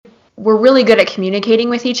we're really good at communicating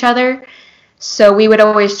with each other. So we would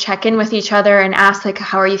always check in with each other and ask, like,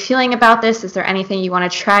 how are you feeling about this? Is there anything you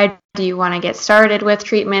want to try? Do you want to get started with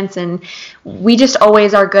treatments? And we just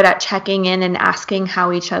always are good at checking in and asking how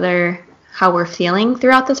we're feeling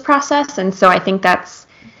throughout this process. And so I think that's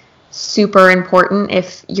super important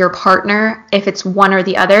if your partner, if it's one or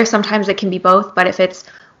the other, sometimes it can be both, but if it's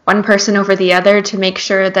one person over the other, to make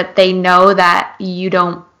sure that they know that you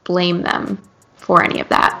don't blame them for any of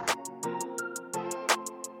that.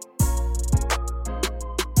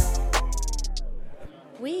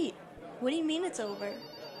 Wait, what do you mean it's over?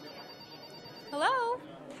 Hello?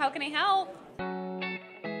 How can I help?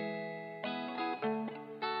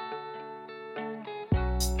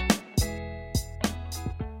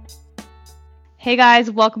 Hey guys,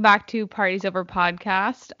 welcome back to Parties Over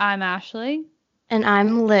Podcast. I'm Ashley. And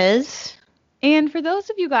I'm Liz. And for those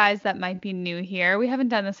of you guys that might be new here, we haven't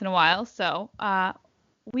done this in a while, so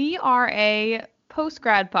we are a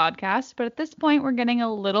post-grad podcast, but at this point we're getting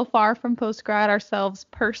a little far from post-grad ourselves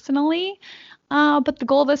personally. But the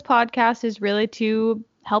goal of this podcast is really to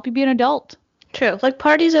help you be an adult. True. Like,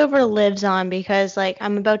 Parties Over lives on because, like,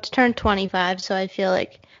 I'm about to turn 25, so I feel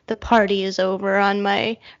like the party is over on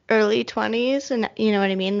my early 20s, and you know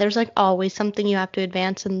what I mean? There's, like, always something you have to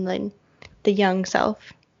advance, and then the young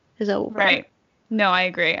self is over. Right. No, I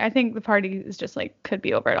agree. I think the party is just, like, could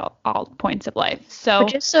be over at all points of life. So,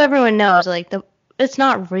 but just so everyone knows, like, it's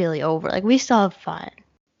not really over. Like, we still have fun.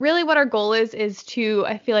 Really what our goal is to,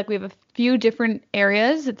 I feel like we have a few different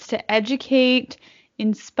areas. It's to educate,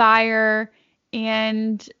 inspire,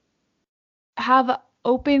 and have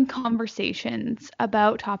open conversations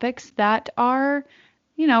about topics that are,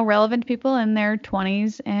 relevant to people in their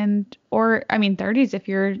 20s or 30s if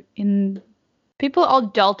you're in, people all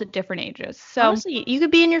adult at different ages. So honestly, you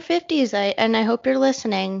could be in your 50s, and I hope you're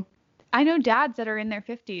listening. I know dads that are in their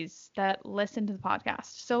 50s that listen to the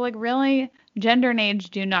podcast. So, like, really, gender and age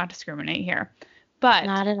do not discriminate here. But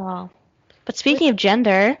not at all. But speaking of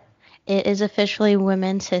gender, it is officially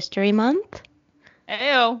Women's History Month.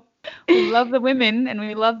 Ew. We love the women and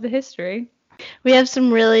we love the history. We have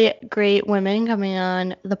some really great women coming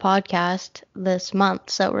on the podcast this month,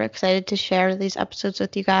 so we're excited to share these episodes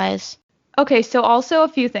with you guys. Okay, so also a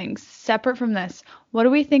few things separate from this. What do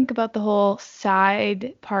we think about the whole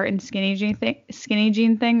side part and skinny jean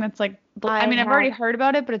thing? That's like, I've already heard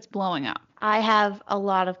about it, but it's blowing up. I have a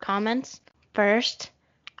lot of comments. First,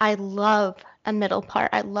 I love a middle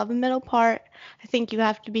part. I love a middle part. I think you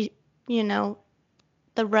have to be,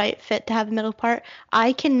 the right fit to have a middle part.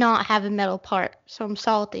 I cannot have a middle part, so I'm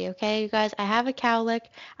salty, okay, you guys? I have a cowlick.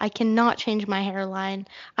 I cannot change my hairline.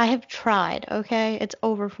 I have tried, okay? It's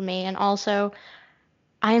over for me. And also,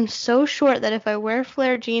 I am so short that if I wear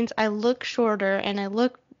flare jeans, I look shorter and I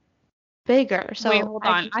look bigger. So wait, hold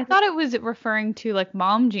on. I thought it was referring to, like,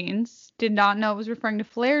 mom jeans. Did not know it was referring to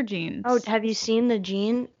flare jeans. Oh, have you seen the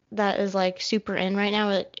jean that is, like, super in right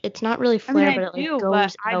now? It's not really flare, but it goes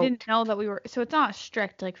but I out. didn't know that so it's not a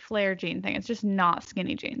strict, like, flare jean thing. It's just not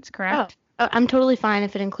skinny jeans, correct? Oh, I'm totally fine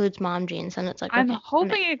if it includes mom jeans, and it's like, I'm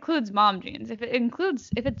hoping it includes mom jeans. If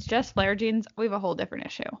it's just flare jeans, we have a whole different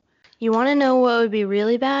issue. You want to know what would be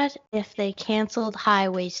really bad? If they canceled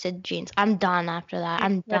high-waisted jeans. I'm done after that.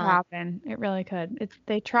 I'm done. It could happen. It really could.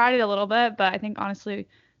 They tried it a little bit, but I think, honestly,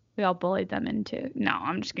 we all bullied them into. No,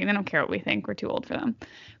 I'm just kidding. I don't care what we think. We're too old for them.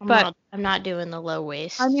 I'm not doing the low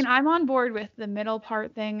waist. I mean, I'm on board with the middle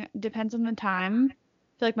part thing. Depends on the time.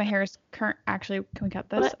 I feel like my hair is current. Actually, can we cut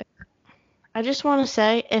this? I just want to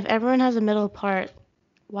say, if everyone has a middle part,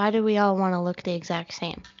 why do we all want to look the exact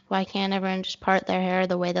same? Why can't everyone just part their hair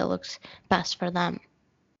the way that looks best for them?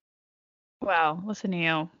 Wow, listen to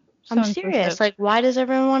you. I'm serious. Like, why does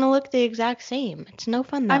everyone want to look the exact same? It's no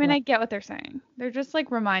fun that way. I get what they're saying. They're just,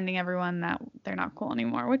 like, reminding everyone that they're not cool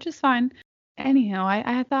anymore, which is fine. Anyhow,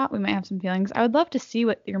 I thought we might have some feelings. I would love to see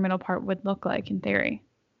what your middle part would look like in theory.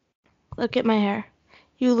 Look at my hair.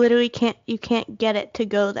 You literally can't get it to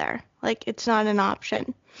go there. Like, it's not an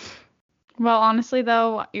option. Well, honestly,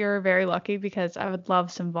 though, you're very lucky because I would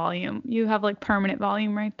love some volume. You have, like, permanent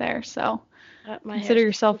volume right there, so consider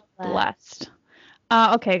yourself blessed.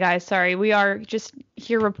 Okay, guys, sorry. We are just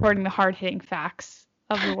here reporting the hard-hitting facts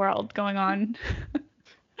of the world going on.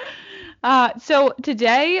 So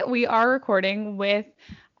today we are recording with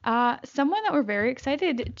someone that we're very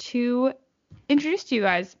excited to introduce to you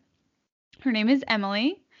guys. Her name is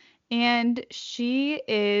Emily, and she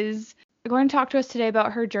is going to talk to us today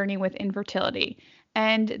about her journey with infertility.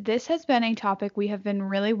 And this has been a topic we have been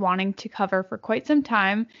really wanting to cover for quite some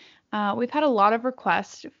time. We've had a lot of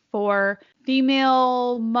requests for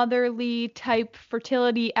female motherly type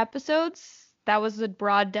fertility episodes that was a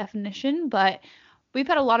broad definition, but we've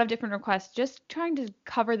had a lot of different requests just trying to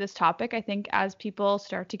cover this topic. I think as people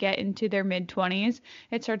start to get into their mid-20s,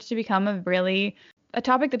 it starts to become a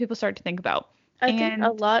topic that people start to think about. I think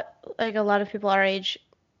a lot of people our age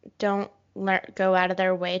don't go out of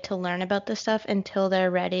their way to learn about this stuff until they're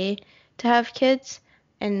ready to have kids,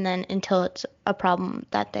 and then until it's a problem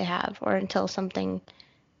that they have, or until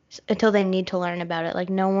they need to learn about it. Like,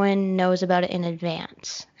 no one knows about it in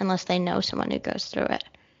advance unless they know someone who goes through it.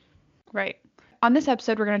 Right. On this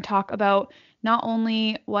episode, we're going to talk about not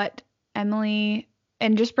only what Emily,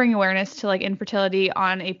 and just bring awareness to like infertility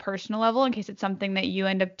on a personal level in case it's something that you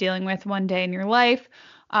end up dealing with one day in your life,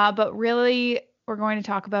 but really we're going to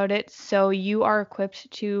talk about it so you are equipped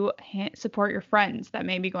to support your friends that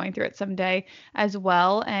may be going through it someday as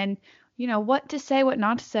well, and what to say, what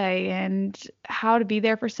not to say, and how to be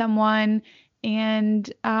there for someone,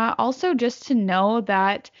 and also just to know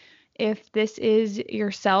that if this is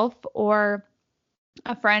yourself or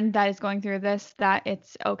a friend that is going through this, that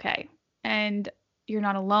it's okay and you're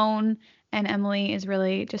not alone. And Emily is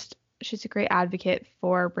really she's a great advocate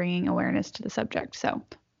for bringing awareness to the subject, so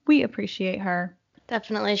we appreciate her.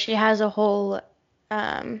 Definitely. She has a whole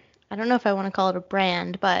I don't know if I want to call it a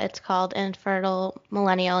brand, but it's called Infertile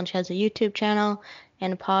Millennial, and she has a YouTube channel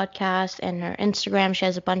and a podcast, and her Instagram, she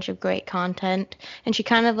has a bunch of great content, and she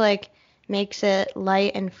kind of like makes it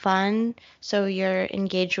light and fun so you're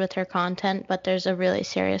engaged with her content, but there's a really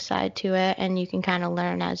serious side to it, and you can kind of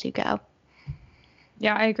learn as you go.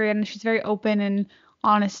 Yeah, I agree. And she's very open and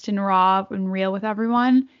honest and raw and real with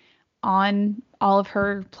everyone on all of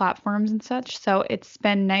her platforms and such. So it's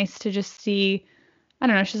been nice to just see, I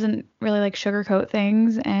don't know, she doesn't really like sugarcoat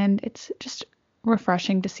things, and it's just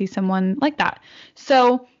refreshing to see someone like that.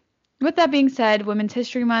 So with that being said, Women's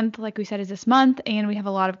History Month, like we said, is this month, and we have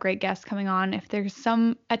a lot of great guests coming on. If there's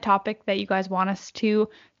a topic that you guys want us to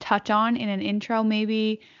touch on in an intro,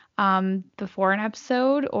 maybe before an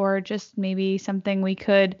episode, or just maybe something we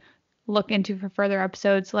could look into for further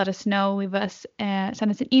episodes, let us know.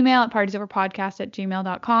 Send us an email at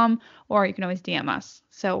partiesoverpodcast@gmail.com, or you can always DM us.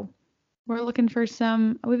 So we're looking for we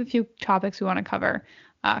have a few topics we want to cover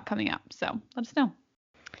coming up, so let us know.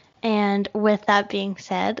 And with that being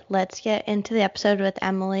said, let's get into the episode with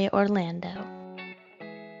Emily Orlando.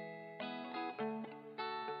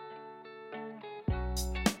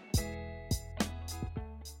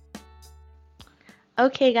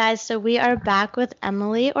 Okay, guys, so we are back with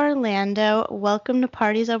Emily Orlando. Welcome to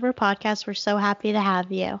Parties Over Podcast. We're so happy to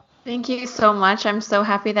have you. Thank you so much. I'm so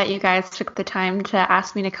happy that you guys took the time to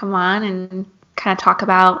ask me to come on and kind of talk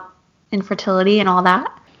about infertility and all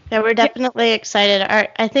that. Yeah, we're definitely excited.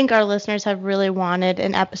 I think our listeners have really wanted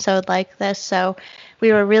an episode like this, so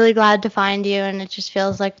we were really glad to find you, and it just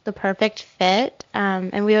feels like the perfect fit.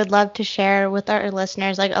 And we would love to share with our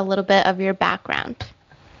listeners like a little bit of your background.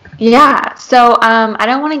 Yeah, so I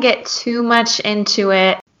don't want to get too much into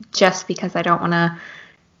it just because I don't want to,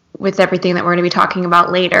 with everything that we're going to be talking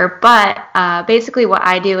about later. But basically what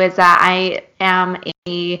I do is that I am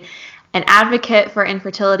an advocate for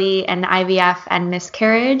infertility and IVF and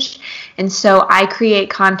miscarriage. And so I create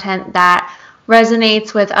content that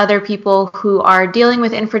resonates with other people who are dealing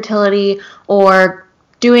with infertility or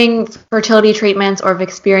doing fertility treatments or have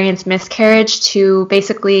experienced miscarriage to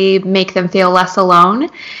basically make them feel less alone.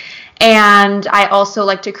 And I also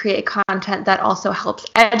like to create content that also helps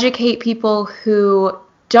educate people who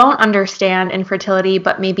don't understand infertility,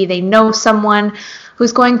 but maybe they know someone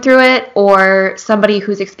who's going through it or somebody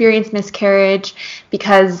who's experienced miscarriage,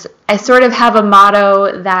 because I sort of have a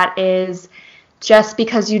motto that is, just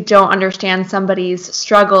because you don't understand somebody's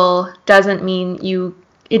struggle doesn't mean you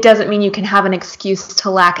can have an excuse to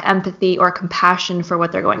lack empathy or compassion for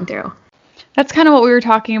what they're going through. That's kind of what we were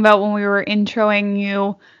talking about when we were introing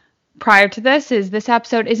you prior to this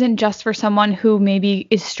episode isn't just for someone who maybe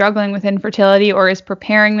is struggling with infertility or is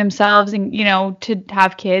preparing themselves and, to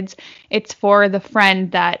have kids. It's for the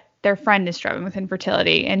friend that their friend is struggling with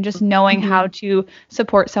infertility, and just knowing how to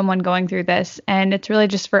support someone going through this. And it's really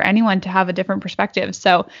just for anyone to have a different perspective.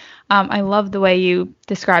 So I love the way you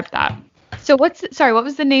described that. So what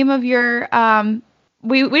was the name of your,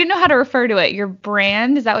 we didn't know how to refer to it, your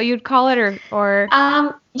brand? Is that what you'd call it? Or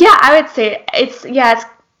yeah, I would say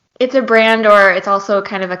it's a brand, or it's also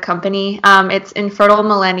kind of a company. It's Infertile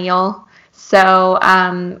Millennial. So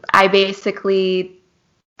I basically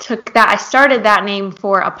I started that name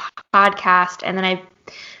for a podcast, and then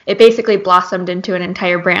it basically blossomed into an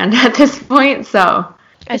entire brand at this point. So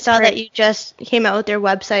I saw that you just came out with your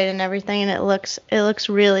website and everything, and it looks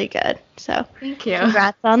really good. So thank you.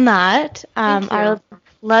 Congrats on that. Thank you. I would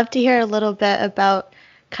love to hear a little bit about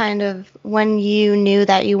kind of when you knew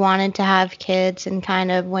that you wanted to have kids and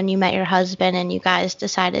kind of when you met your husband and you guys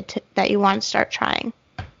decided that you want to start trying?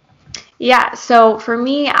 Yeah, so for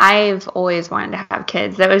me, I've always wanted to have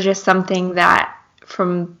kids. That was just something that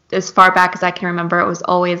from as far back as I can remember, it was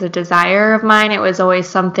always a desire of mine. It was always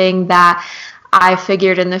something that I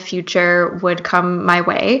figured in the future would come my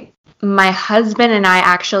way. My husband and I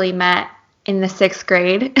actually met in the 6th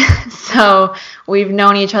grade, so we've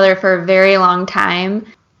known each other for a very long time.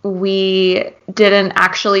 We didn't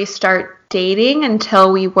actually start dating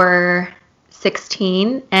until we were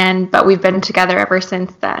 16, but we've been together ever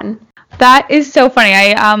since then. That is so funny.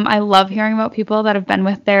 I love hearing about people that have been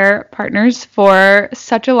with their partners for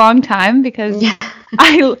such a long time because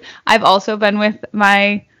I've also been with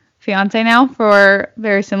my fiance now for a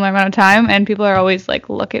very similar amount of time, and people are always like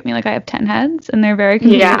look at me like I have 10 heads, and they're very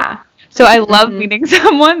confused. Yeah. So I love meeting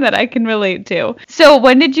someone that I can relate to. So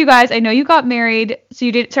when did you guys, I know you got married, so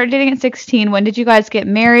you started dating at 16. When did you guys get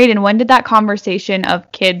married, and when did that conversation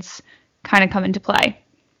of kids kind of come into play?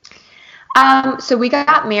 So we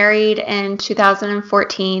got married in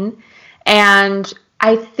 2014, and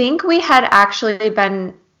I think we had actually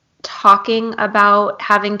been talking about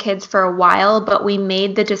having kids for a while, but we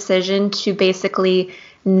made the decision to basically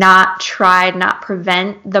not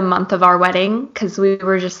prevent the month of our wedding because we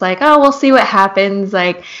were just like, oh, we'll see what happens.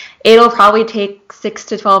 Like, it'll probably take 6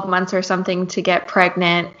 to 12 months or something to get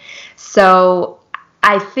pregnant. So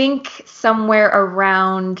I think somewhere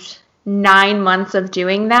around 9 months of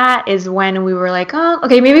doing that is when we were like, oh,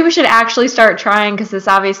 okay, maybe we should actually start trying because this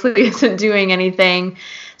obviously isn't doing anything.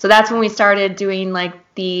 So that's when we started doing like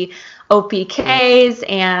the OPKs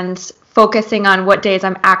and focusing on what days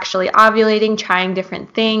I'm actually ovulating, trying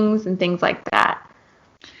different things and things like that.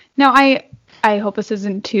 Now, I hope this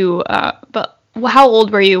isn't too, but how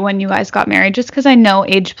old were you when you guys got married? Just because I know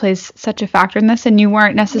age plays such a factor in this, and you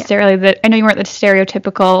weren't necessarily I know you weren't the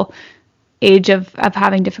stereotypical age of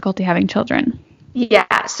having difficulty having children.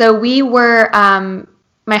 Yeah, so we were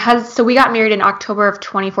so we got married in October of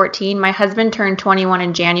 2014. My husband turned 21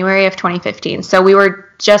 in January of 2015. So we were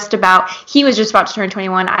he was just about to turn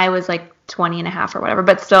 21. I was like 20 and a half or whatever,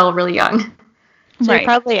 but still really young. So You're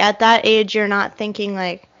probably at that age, you're not thinking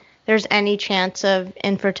like there's any chance of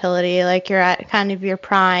infertility, like you're at kind of your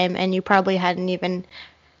prime and you probably hadn't even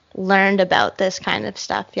learned about this kind of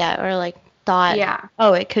stuff yet or like thought,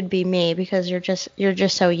 oh, it could be me because you're just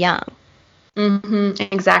so young.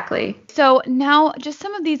 Exactly. So now just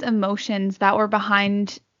some of these emotions that were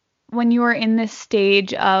behind when you were in this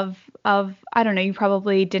stage of I don't know, you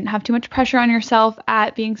probably didn't have too much pressure on yourself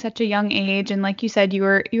at being such a young age, and like you said,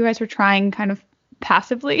 you guys were trying kind of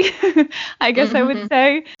passively, I guess I would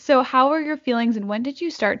say. So how were your feelings, and when did you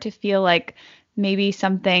start to feel like maybe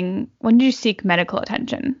when did you seek medical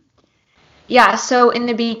attention? Yeah, so in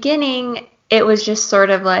the beginning, it was just sort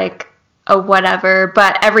of like a whatever,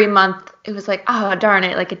 but every month it was like, oh, darn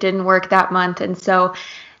it, like it didn't work that month. And so,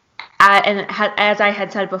 as I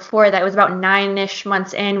had said before, that was about 9-ish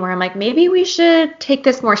months in where I'm like, maybe we should take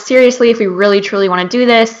this more seriously if we really, truly want to do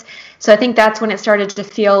this. So I think that's when it started to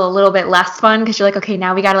feel a little bit less fun because you're like, okay,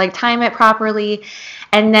 now we got to like time it properly.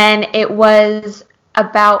 And then it was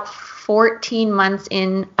about 14 months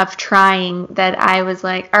in of trying that I was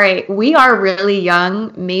like, all right, we are really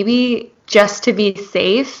young. Maybe just to be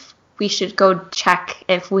safe, we should go check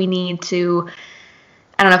if we need to,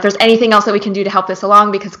 I don't know if there's anything else that we can do to help this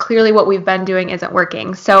along because clearly what we've been doing isn't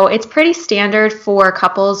working. So it's pretty standard for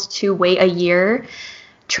couples to wait a year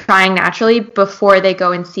trying naturally before they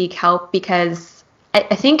go and seek help because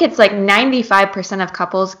I think it's like 95% of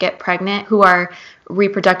couples get pregnant who are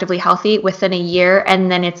reproductively healthy within a year, and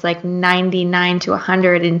then it's like 99 to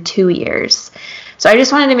 100 in 2 years. So I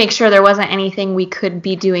just wanted to make sure there wasn't anything we could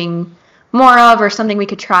be doing more of or something we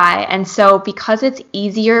could try. And so because it's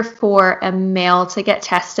easier for a male to get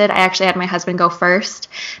tested, I actually had my husband go first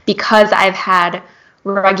because I've had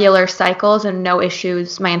regular cycles and no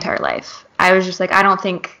issues my entire life. I was just like, I don't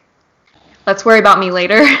think, let's worry about me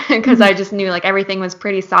later because I just knew like everything was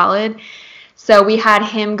pretty solid. So we had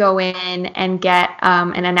him go in and get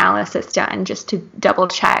an analysis done just to double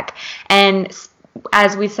check. And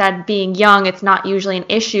as we said, being young, it's not usually an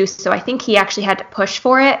issue. So I think he actually had to push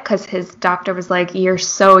for it because his doctor was like, you're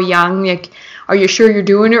so young. Like, are you sure you're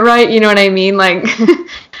doing it right? You know what I mean? Like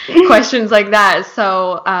questions like that.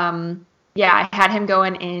 So I had him go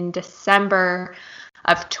in December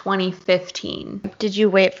of 2015. Did you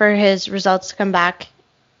wait for his results to come back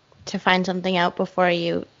to find something out before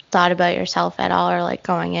you thought about yourself at all or like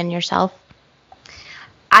going in yourself?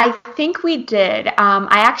 I think we did.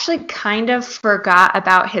 I actually kind of forgot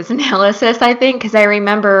about his analysis, I think, because I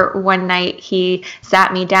remember one night he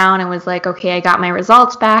sat me down and was like, okay, I got my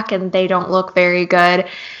results back and they don't look very good.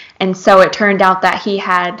 And so it turned out that he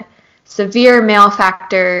had severe male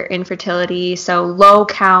factor infertility, so low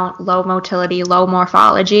count, low motility, low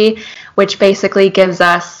morphology, which basically gives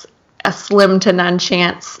us a slim to none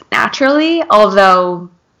chance naturally, although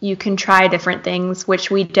you can try different things, which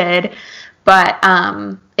we did. But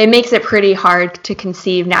it makes it pretty hard to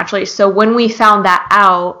conceive naturally. So when we found that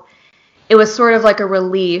out, it was sort of like a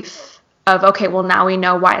relief of, okay, well, now we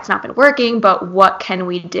know why it's not been working, but what can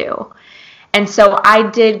we do? And so I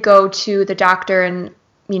did go to the doctor and,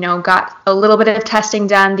 got a little bit of testing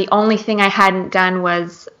done. The only thing I hadn't done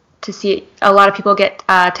was to see, a lot of people get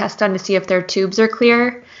tests done to see if their tubes are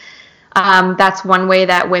clear. That's one way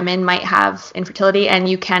that women might have infertility, and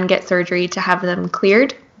you can get surgery to have them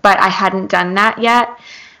cleared. But I hadn't done that yet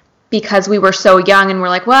because we were so young and we're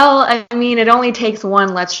like, well, I mean, it only takes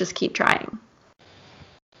one. Let's just keep trying.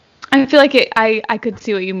 I feel like I could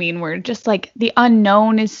see what you mean, where just like the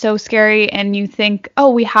unknown is so scary and you think, oh,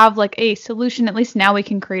 we have like a solution. At least now we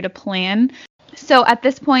can create a plan. So at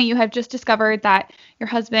this point, you have just discovered that your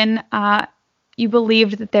husband, you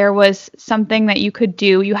believed that there was something that you could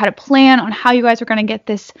do. You had a plan on how you guys were going to get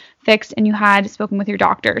this fixed, and you had spoken with your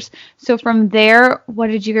doctors. So from there, what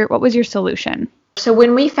was your solution? So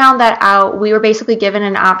when we found that out, we were basically given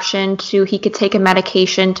an option he could take a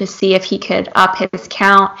medication to see if he could up his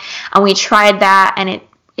count. And we tried that, and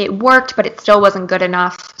it worked, but it still wasn't good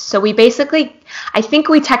enough. So I think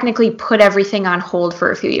we technically put everything on hold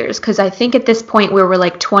for a few years, because I think at this point we were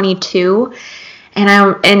like 22.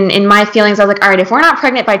 And in my feelings, I was like, all right, if we're not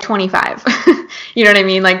pregnant by 25, you know what I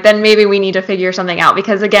mean? Like, then maybe we need to figure something out,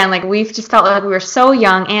 because again, like, we've just felt like we were so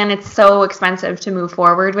young and it's so expensive to move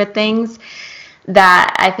forward with things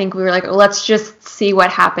that I think we were like, let's just see what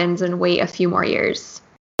happens and wait a few more years.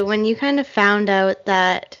 When you kind of found out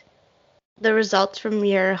that the results from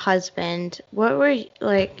your husband, what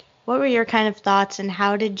were your kind of thoughts, and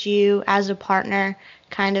how did you, as a partner,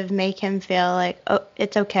 kind of make him feel like, oh,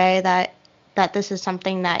 it's okay that this is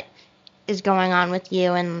something that is going on with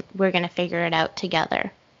you and we're going to figure it out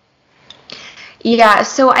together? Yeah,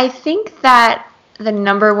 so I think that the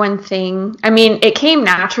number one thing, I mean, it came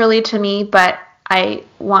naturally to me, but I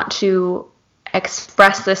want to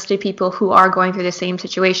express this to people who are going through the same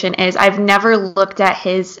situation, is I've never looked at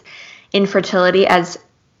his infertility as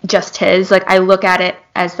just his. Like, I look at it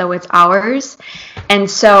as though it's ours.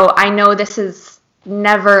 And so I know this is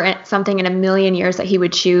never something in a million years that he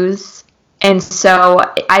would choose. And so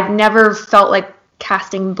I've never felt like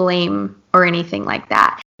casting blame or anything like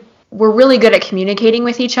that. We're really good at communicating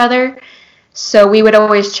with each other. So we would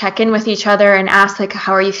always check in with each other and ask, like,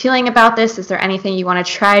 how are you feeling about this? Is there anything you want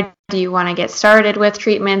to try? Do you want to get started with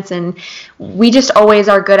treatments? And we just always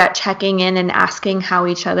are good at checking in and asking how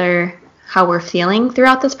we're feeling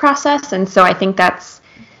throughout this process. And so I think that's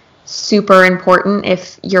super important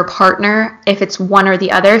if your partner, if it's one or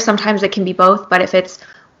the other, sometimes it can be both, but if it's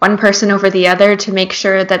one person over the other, to make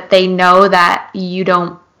sure that they know that you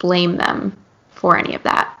don't blame them for any of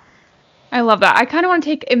that. I love that. I kind of want to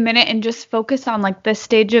take a minute and just focus on like this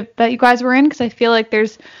stage that you guys were in, because I feel like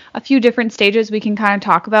there's a few different stages we can kind of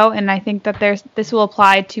talk about, and I think that this will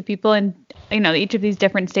apply to people in each of these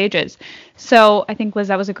different stages. So I think, Liz,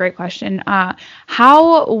 that was a great question. I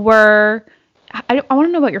want to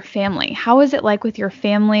know about your family. How is it like with your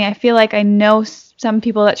family? I feel like I know some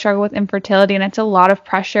people that struggle with infertility, and it's a lot of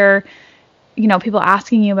pressure. People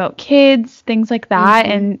asking you about kids, things like that.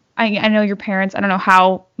 Mm-hmm. And I know your parents, I don't know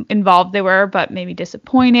how involved they were, but maybe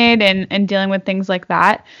disappointed and dealing with things like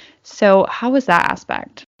that. So how was that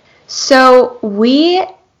aspect? So we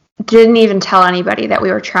didn't even tell anybody that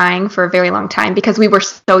we were trying for a very long time, because we were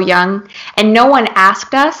so young, and no one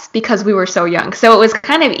asked us because we were so young. So it was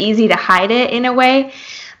kind of easy to hide it in a way.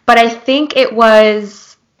 But I think it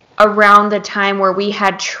was around the time where we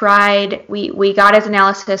had tried, we got his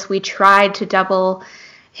analysis, we tried to double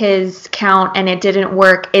his count and it didn't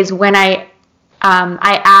work, is when I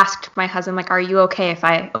asked my husband, like, are you okay if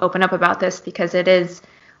I open up about this? Because it is,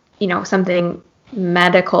 something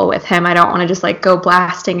medical with him. I don't want to just like go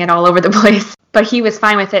blasting it all over the place. But he was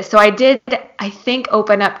fine with it. So I did, I think,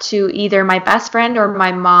 open up to either my best friend or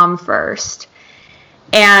my mom first.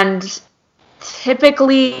 And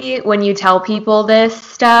typically when you tell people this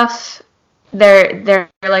stuff, they're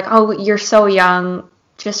like, oh, you're so young,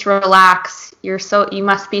 just relax, you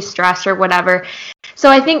must be stressed or whatever. So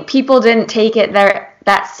I think people didn't take it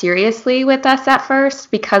that seriously with us at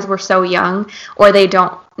first, because we're so young, or they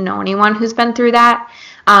don't know anyone who's been through that.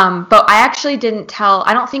 But I actually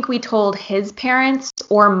I don't think we told his parents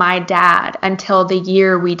or my dad until the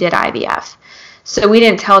year we did IVF. So we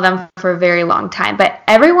didn't tell them for a very long time. But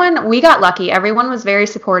we got lucky. Everyone was very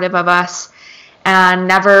supportive of us and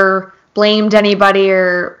never blamed anybody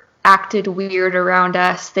or acted weird around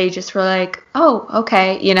us. They just were like, oh,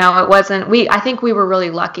 okay. I think we were really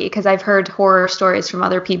lucky because I've heard horror stories from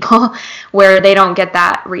other people where they don't get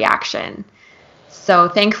that reaction. So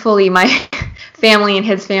thankfully my family and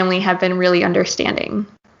his family have been really understanding.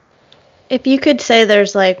 If you could say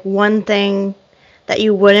there's like one thing that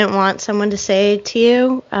you wouldn't want someone to say to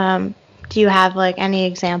you, do you have like any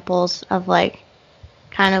examples of like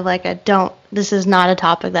kind of like this is not a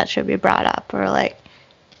topic that should be brought up, or like,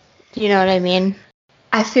 do you know what I mean?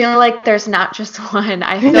 I feel like there's not just one.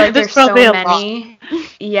 I feel like there's so many.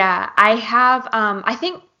 Yeah, I have, I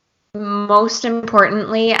think most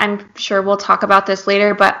importantly, I'm sure we'll talk about this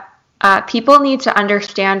later, but people need to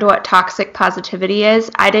understand what toxic positivity is.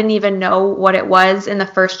 I didn't even know what it was in the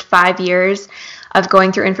first 5 years of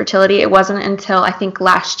going through infertility. It wasn't until I think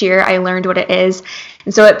last year I learned what it is.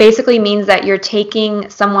 And so it basically means that you're taking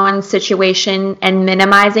someone's situation and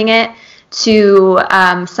minimizing it to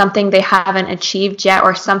something they haven't achieved yet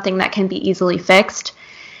or something that can be easily fixed.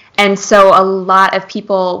 And so a lot of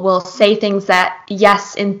people will say things that,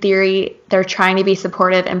 yes, in theory, they're trying to be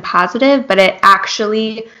supportive and positive, but it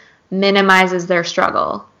actually minimizes their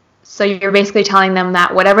struggle. So you're basically telling them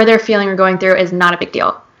that whatever they're feeling or going through is not a big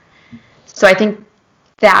deal. So I think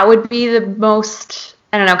that would be the most,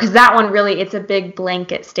 I don't know, because that one really, it's a big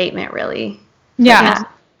blanket statement, really. Yeah.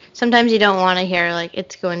 Sometimes you don't want to hear, like,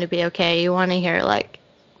 it's going to be okay. You want to hear, like,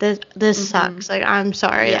 this sucks. Like, I'm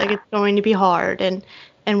sorry. Yeah. Like, it's going to be hard, and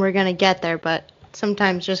we're going to get there. But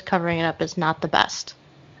sometimes just covering it up is not the best.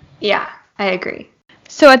 Yeah, I agree.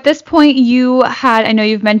 So at this point, I know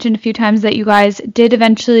you've mentioned a few times that you guys did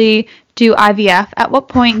eventually do IVF. At what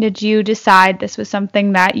point did you decide this was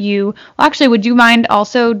something that would you mind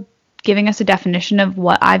also giving us a definition of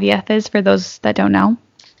what IVF is for those that don't know?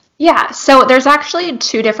 Yeah, so there's actually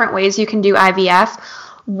 2 different ways you can do IVF.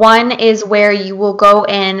 One is where you will go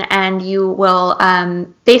in and you will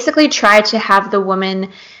basically try to have the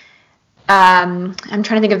woman, I'm trying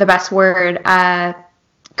to think of the best word,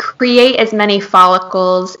 create as many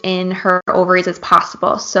follicles in her ovaries as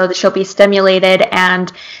possible so that she'll be stimulated,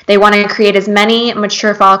 and they want to create as many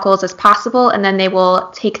mature follicles as possible, and then they will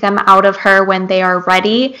take them out of her when they are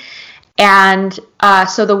ready. And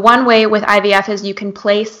so the one way with IVF is you can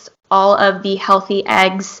place all of the healthy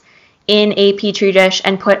eggs in a petri dish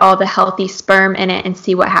and put all the healthy sperm in it and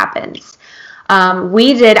see what happens.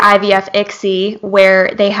 We did IVF ICSI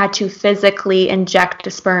where they had to physically inject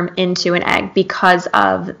the sperm into an egg because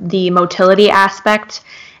of the motility aspect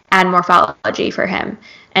and morphology for him.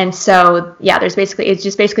 And so, yeah, it's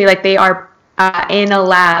just basically like they are in a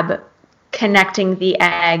lab connecting the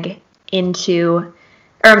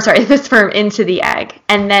the sperm into the egg,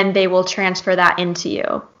 and then they will transfer that into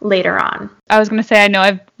you later on. I was going to say, I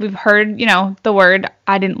know we've heard, the word.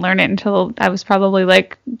 I didn't learn it until I was probably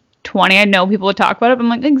like 20. I know people would talk about it, but I'm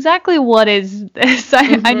like, exactly what is this?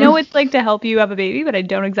 I know it's like to help you have a baby, but I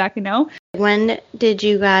don't exactly know. When did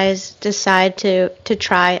you guys decide to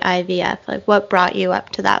try IVF? Like, what brought you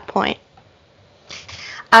up to that point?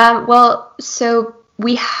 So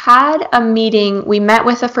we had a meeting. We met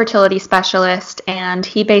with a fertility specialist, and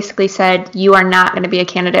he basically said, you are not going to be a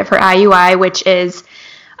candidate for IUI, which is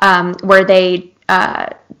where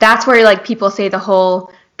that's where like people say the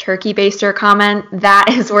whole turkey baster comment. That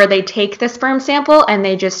is where they take the sperm sample and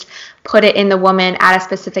they just put it in the woman at a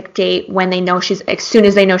specific date when as soon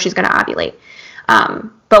as they know she's going to ovulate.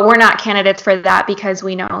 But we're not candidates for that because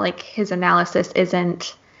we know like his analysis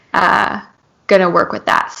isn't going to work with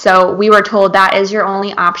that. So we were told that is your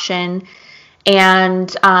only option.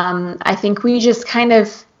 And I think we just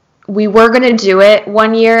we were going to do it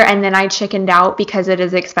 1 year, and then I chickened out because it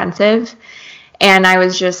is expensive. And I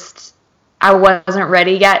wasn't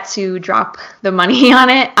ready yet to drop the money on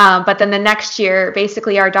it. But then the next year,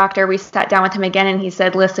 basically our doctor, we sat down with him again and he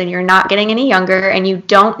said, listen, you're not getting any younger and you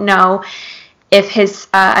don't know if his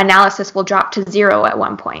analysis will drop to 0 at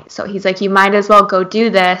one point. So he's like, you might as well go do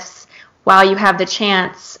this while you have the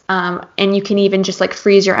chance. And you can even just like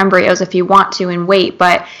freeze your embryos if you want to and wait.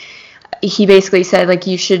 But he basically said like,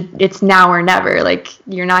 it's now or never, like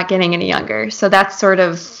you're not getting any younger. So that's sort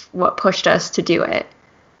of what pushed us to do it.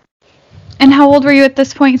 And how old were you at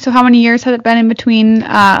this point? So how many years had it been in between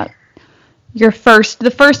the first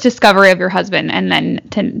discovery of your husband and then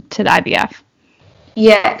to the IVF?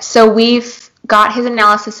 Yeah, so we've got his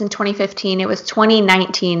analysis in 2015. It was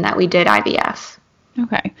 2019 that we did IVF.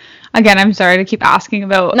 Okay. Again, I'm sorry to keep asking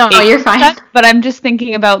about No, age you're fine. stuff, but I'm just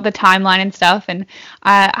thinking about the timeline and stuff. And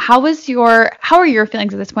how are your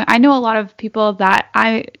feelings at this point? I know a lot of people that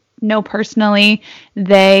I know personally,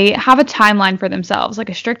 they have a timeline for themselves, like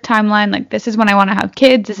a strict timeline, like this is when I want to have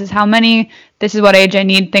kids, this is how many, this is what age I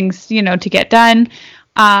need things, to get done.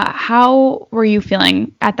 How were you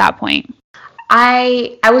feeling at that point?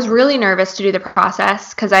 I was really nervous to do the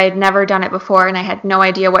process because I had never done it before and I had no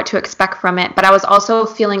idea what to expect from it. But I was also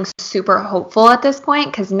feeling super hopeful at this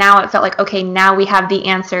point because now it felt like, okay, now we have the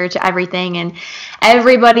answer to everything. And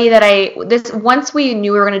everybody once we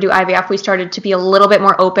knew we were going to do IVF, we started to be a little bit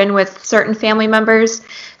more open with certain family members.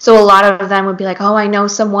 So a lot of them would be like, oh, I know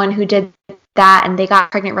someone who did that and they got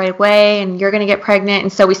pregnant right away and you're going to get pregnant.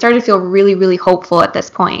 And so we started to feel really, really hopeful at this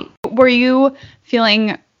point. Were you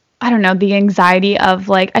feeling, I don't know, the anxiety of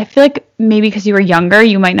like, I feel like maybe because you were younger,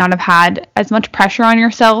 you might not have had as much pressure on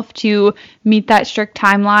yourself to meet that strict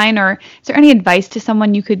timeline? Or is there any advice to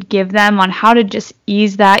someone you could give them on how to just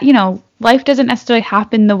ease that? Life doesn't necessarily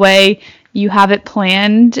happen the way you have it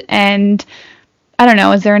planned. And I don't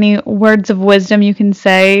know, is there any words of wisdom you can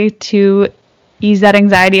say to ease that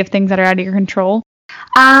anxiety of things that are out of your control?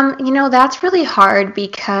 That's really hard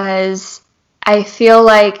because I feel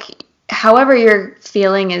like however you're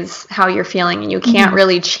feeling is how you're feeling and you can't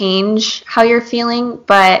really change how you're feeling.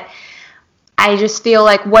 But I just feel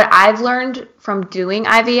like what I've learned from doing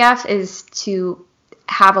IVF is to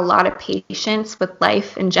have a lot of patience with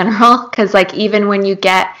life in general. Because like even when you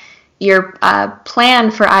get your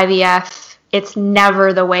plan for IVF, it's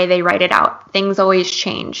never the way they write it out. Things always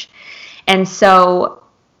change. And so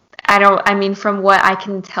from what I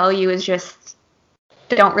can tell you is just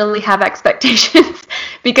don't really have expectations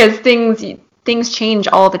because things change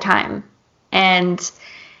all the time. And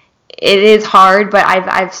it is hard, but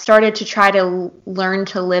I've started to try to learn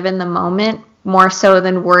to live in the moment more so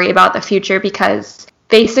than worry about the future, because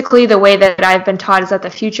basically the way that I've been taught is that the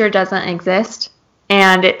future doesn't exist,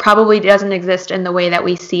 and it probably doesn't exist in the way that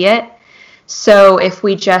we see it. So if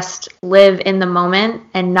we just live in the moment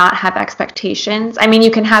and not have expectations,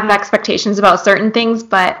 you can have expectations about certain things,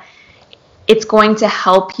 but it's going to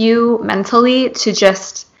help you mentally to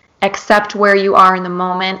just accept where you are in the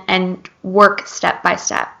moment and work step by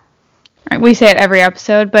step. We say it every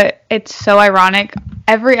episode, but it's so ironic.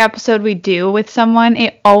 Every episode we do with someone,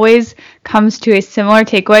 it always comes to a similar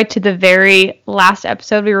takeaway to the very last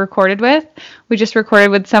episode we recorded with. We just recorded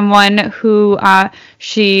with someone who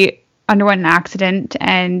she underwent an accident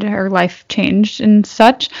and her life changed and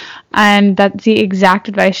such. And that's the exact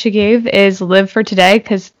advice she gave is live for today,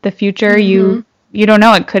 because the future, you don't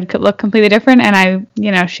know. It could look completely different. And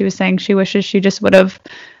she was saying she wishes she just would have,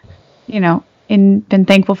 been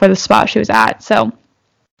thankful for the spot she was at. So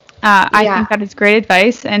I think that is great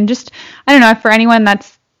advice. And just, I don't know, for anyone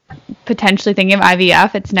that's potentially thinking of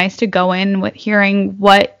IVF, it's nice to go in with hearing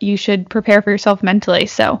what you should prepare for yourself mentally.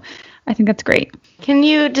 So I think that's great. Can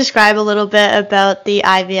you describe a little bit about the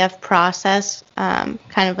IVF process, kind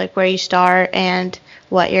of like where you start and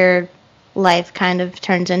what your life kind of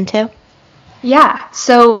turns into? Yeah,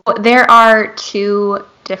 so there are 2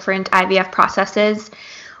 different IVF processes.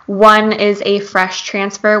 One is a fresh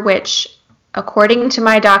transfer, which according to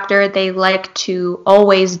my doctor, they like to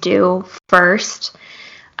always do first.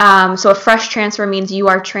 So a fresh transfer means you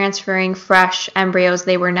are transferring fresh embryos.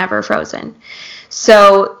 They were never frozen.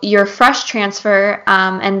 So your fresh transfer,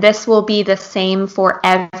 and this will be the same for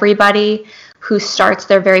everybody who starts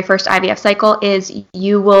their very first IVF cycle, is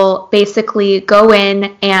you will basically go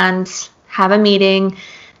in and have a meeting.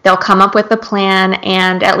 They'll come up with a plan,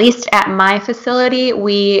 and at least at my facility,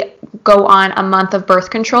 we go on a month of birth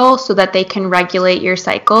control so that they can regulate your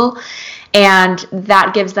cycle. And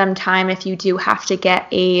that gives them time if you do have to get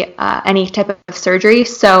any type of surgery.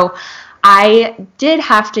 So I did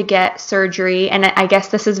have to get surgery, and I guess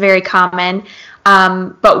this is very common.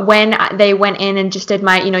 But when they went in and just did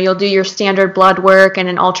you'll do your standard blood work and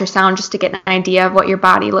an ultrasound just to get an idea of what your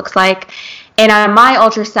body looks like. And on my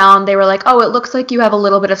ultrasound, they were like, oh, it looks like you have a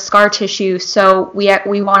little bit of scar tissue, so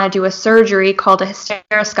we want to do a surgery called a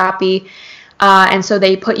hysteroscopy. And so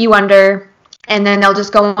they put you under, and then they'll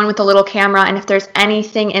just go in with a little camera, and if there's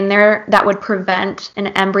anything in there that would prevent an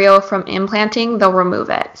embryo from implanting, they'll remove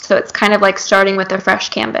it. So it's kind of like starting with a fresh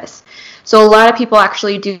canvas. So a lot of people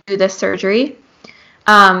actually do this surgery.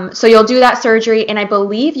 So you'll do that surgery, and I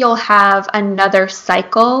believe you'll have another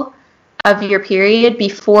cycle of your period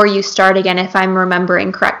before you start again, if I'm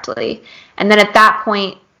remembering correctly. And then at that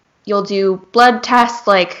point, you'll do blood tests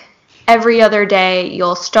like every other day.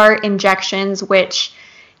 You'll start injections, which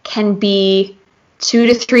can be 2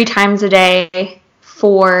 to 3 times a day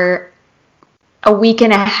for a week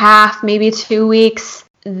and a half, maybe 2 weeks.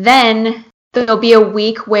 Then there'll be a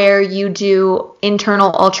week where you do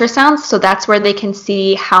internal ultrasounds. So that's where they can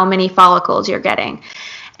see how many follicles you're getting.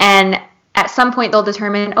 And at some point they'll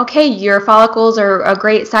determine, okay, your follicles are a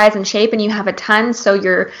great size and shape and you have a ton, so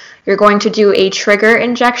you're going to do a trigger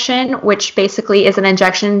injection, which basically is an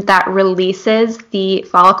injection that releases the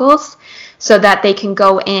follicles so that they can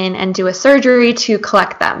go in and do a surgery to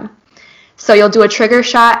collect them. So you'll do a trigger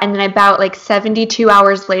shot, and then about like 72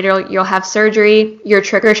 hours later, you'll have surgery. Your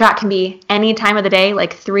trigger shot can be any time of the day,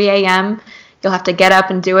 like 3 a.m. You'll have to get up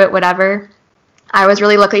and do it, whatever. I was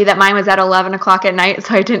really lucky that mine was at 11 o'clock at night,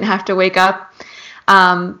 so I didn't have to wake up.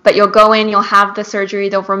 But you'll go in, you'll have the surgery,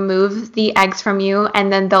 they'll remove the eggs from you,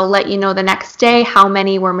 and then they'll let you know the next day how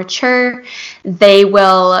many were mature.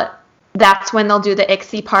 That's when they'll do the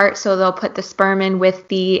ICSI part, so they'll put the sperm in with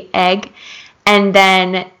the egg, and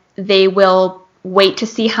then they will wait to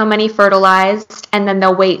see how many fertilized, and then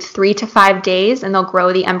they'll wait 3 to 5 days, and they'll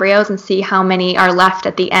grow the embryos and see how many are left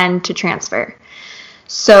at the end to transfer.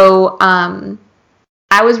 So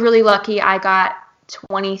I was really lucky. I got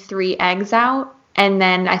 23 eggs out, and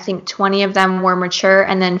then I think 20 of them were mature,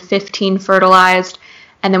 and then 15 fertilized,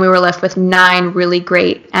 and then we were left with 9 really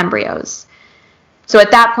great embryos. So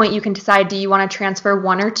at that point, you can decide, do you want to transfer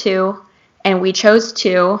 1 or 2? And we chose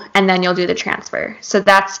 2, and then you'll do the transfer. So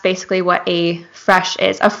that's basically what a fresh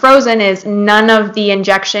is. A frozen is none of the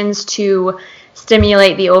injections to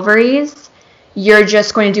stimulate the ovaries. You're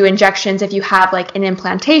just going to do injections if you have like an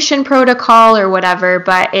implantation protocol or whatever,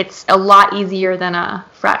 but it's a lot easier than a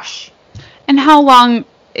fresh. And how long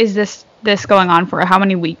is this going on for? How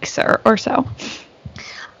many weeks or so?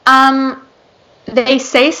 They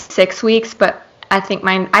say 6 weeks, but I think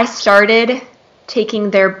I started taking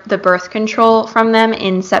the birth control from them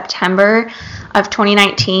in September of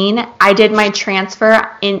 2019. I did my transfer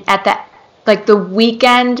at the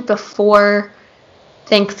weekend before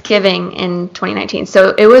Thanksgiving in 2019.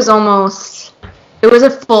 So it was a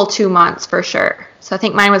full 2 months for sure. So I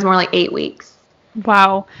think mine was more like 8 weeks.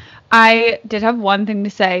 Wow. I did have one thing to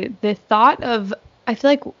say. The thought of, I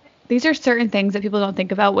feel like these are certain things that people don't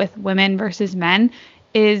think about with women versus men,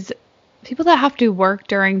 is people that have to work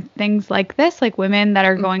during things like this, like women that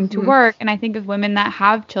are going to work. And I think of women that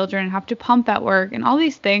have children and have to pump at work and all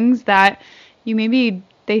these things that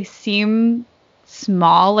they seem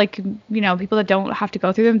small, like, you know, people that don't have to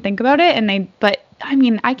go through them think about it. But I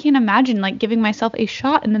mean, I can't imagine like giving myself a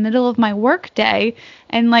shot in the middle of my work day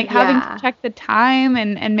and like having to check the time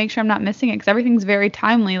and make sure I'm not missing it, because everything's very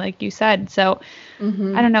timely, like you said. So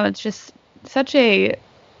I don't know. It's just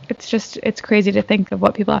it's crazy to think of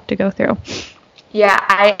what people have to go through. Yeah,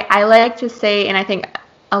 I like to say, and I think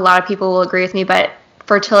a lot of people will agree with me, but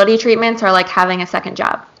fertility treatments are like having a second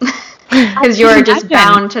job. Because you're just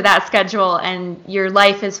bound to that schedule and your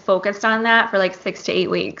life is focused on that for like 6 to 8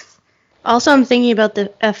 weeks. Also, I'm thinking about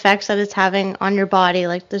the effects that it's having on your body,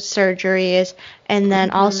 like the surgeries, and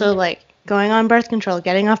then also like going on birth control,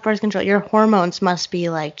 getting off birth control. Your hormones must be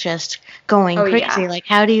like just going crazy. Yeah. Like,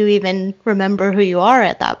 how do you even remember who you are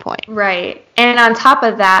at that point? Right. And on top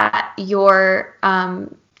of that, you're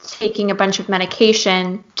taking a bunch of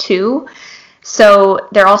medication too. So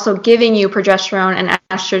they're also giving you progesterone and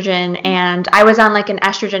estrogen, and I was on like an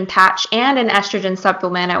estrogen patch and an estrogen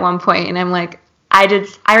supplement at one point, and I'm like,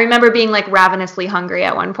 I remember being like ravenously hungry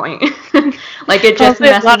at one point. Like it just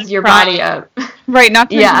messes your body up. Right,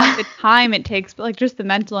 not to mention the time it takes, but like just the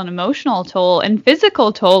mental and emotional toll and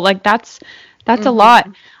physical toll, like that's a lot.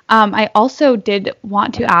 I also did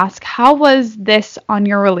want to ask, how was this on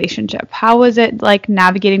your relationship? How was it like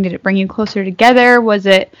navigating? Did it bring you closer together? Was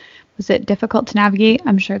it difficult to navigate?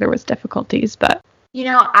 I'm sure there was difficulties, but you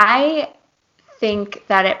know, I think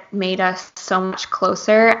that it made us so much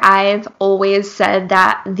closer. I've always said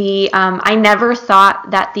that I never thought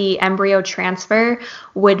that the embryo transfer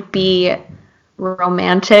would be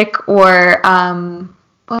romantic or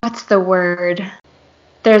what's the word?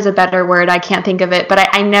 There's a better word. I can't think of it, but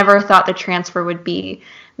I never thought the transfer would be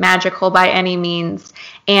magical by any means.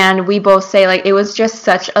 And we both say like it was just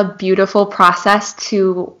such a beautiful process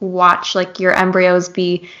to watch like your embryos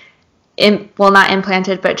be not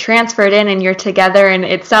implanted, but transferred in, and you're together. And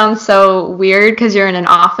it sounds so weird because you're in an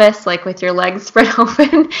office like with your legs spread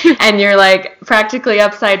open and you're like practically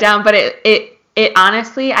upside down. But it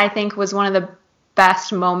honestly, I think, was one of the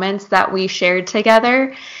best moments that we shared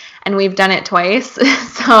together, and we've done it twice.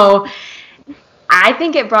 So I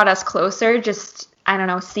think it brought us closer, just, I don't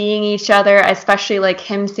know, seeing each other, especially like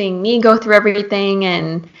him seeing me go through everything.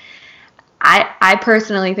 And I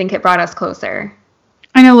personally think it brought us closer.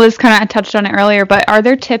 I know Liz kind of touched on it earlier, but are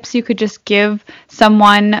there tips you could just give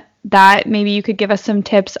someone that, maybe you could give us some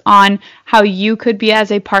tips on how you could be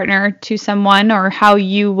as a partner to someone, or how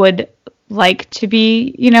you would like to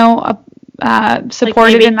be,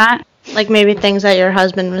 supported in that. Like maybe things that your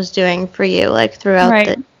husband was doing for you, like throughout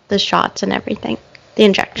Right. the shots and everything, the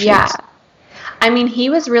injections. Yeah. I mean, he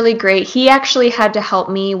was really great. He actually had to help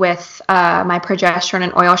me with my progesterone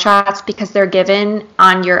and oil shots because they're given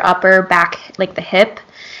on your upper back, like the hip.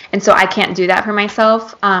 And so I can't do that for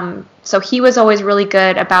myself. So he was always really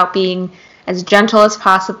good about being as gentle as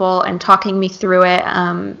possible and talking me through it.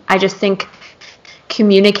 I just think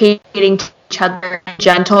communicating to each other,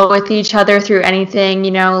 gentle with each other through anything,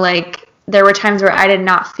 like there were times where I did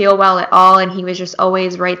not feel well at all, and he was just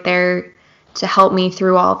always right there to help me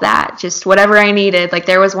through all of that, just whatever I needed. Like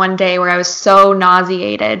there was one day where I was so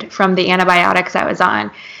nauseated from the antibiotics I was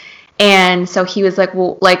on, and so he was like,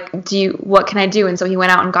 well, like, what can I do? And so he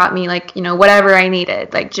went out and got me, like, whatever I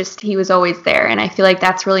needed. Like, just, he was always there. And I feel like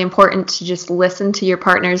that's really important, to just listen to your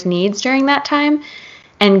partner's needs during that time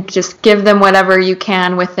and just give them whatever you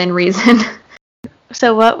can within reason.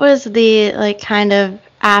 So what was the, like, kind of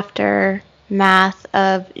aftermath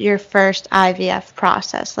of your first IVF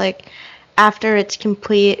process? Like, after it's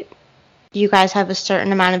complete, you guys have a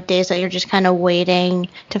certain amount of days that you're just kind of waiting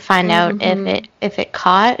to find out if it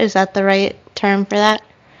caught. Is that the right term for that?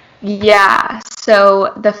 Yeah.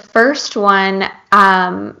 So the first one,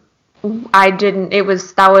 that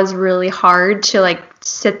was really hard to like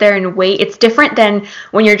sit there and wait. It's different than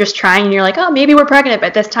when you're just trying and you're like, oh, maybe we're pregnant,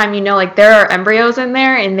 but this time like there are embryos in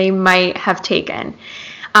there and they might have taken.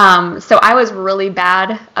 So I was really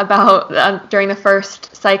bad about during the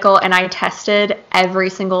first cycle, and I tested every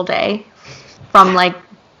single day from like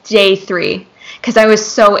day 3 because I was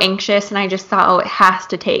so anxious, and I just thought, oh, it has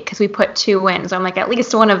to take, because we put 2 in, so I'm like, at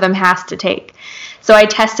least one of them has to take. So I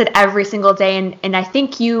tested every single day, and I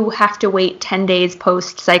think you have to wait 10 days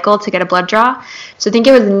post-cycle to get a blood draw. So I think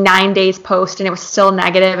it was 9 days post, and it was still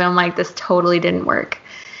negative, and I'm like, this totally didn't work.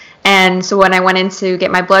 And so when I went in to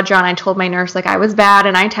get my blood drawn, I told my nurse, like, I was bad,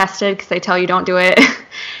 and I tested, because they tell you don't do it.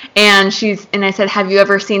 and I said, have you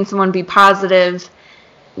ever seen someone be positive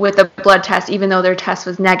with a blood test, even though their test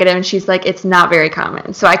was negative? And she's like, it's not very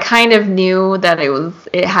common. So I kind of knew that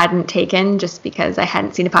it hadn't taken, just because I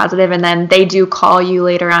hadn't seen a positive. And then they do call you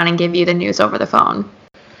later on and give you the news over the phone.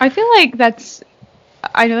 I feel like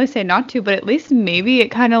I know they say not to, but at least maybe it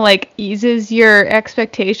kind of like eases your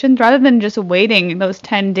expectations, rather than just waiting those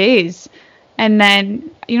 10 days. And then,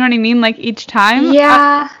 you know what I mean? Like each time.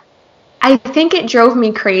 Yeah. I think it drove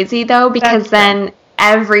me crazy though, because then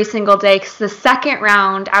every single day, because the second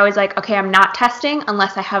round, I was like, okay, I'm not testing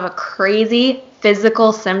unless I have a crazy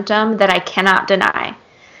physical symptom that I cannot deny.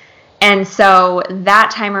 And so that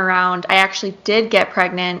time around, I actually did get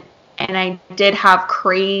pregnant, and I did have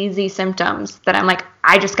crazy symptoms that I'm like,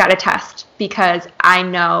 I just got to test, because I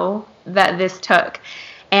know that this took.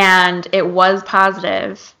 And it was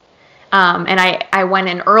positive. And I went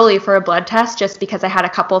in early for a blood test just because I had a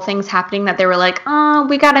couple things happening that they were like, oh,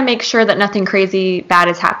 we got to make sure that nothing crazy bad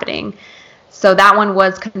is happening. So that one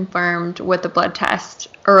was confirmed with the blood test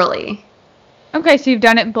early. Okay, so you've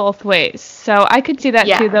done it both ways. So I could see that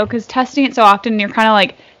too, though, because testing it so often, you're kind of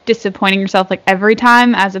like disappointing yourself like every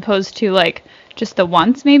time, as opposed to like just the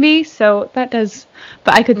once maybe. So that does,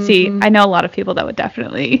 but I could see, I know a lot of people that would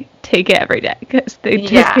definitely take it every day because they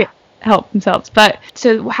just can't help themselves. But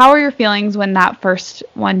so how are your feelings when that first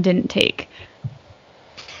one didn't take?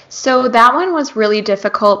 So that one was really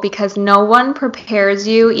difficult because no one prepares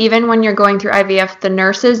you, even when you're going through IVF, the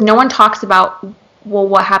nurses, no one talks about, well,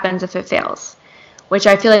 what happens if it fails, which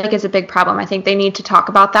I feel like is a big problem. I think they need to talk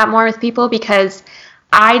about that more with people, because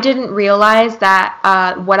I didn't realize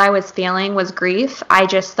that what I was feeling was grief. I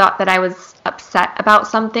just thought that I was upset about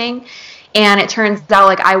something. And it turns out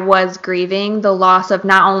like I was grieving the loss of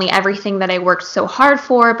not only everything that I worked so hard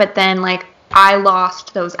for, but then like I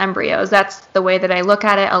lost those embryos. That's the way that I look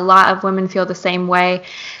at it. A lot of women feel the same way.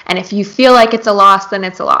 And if you feel like it's a loss, then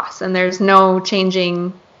it's a loss. And there's no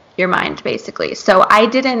changing your mind, basically. So I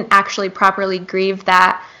didn't actually properly grieve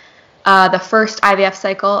that the first IVF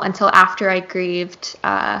cycle until after I grieved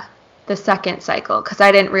the second cycle, because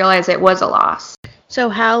I didn't realize it was a loss. So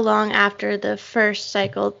how long after the first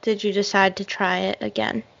cycle did you decide to try it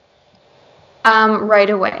again? Right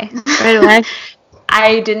away. Right away?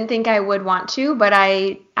 I didn't think I would want to, but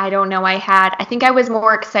I don't know. I think I was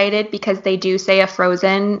more excited because they do say a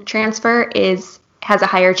frozen transfer has a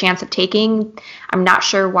higher chance of taking. I'm not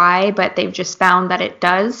sure why, but they've just found that it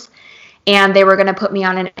does. And they were going to put me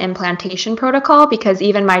on an implantation protocol, because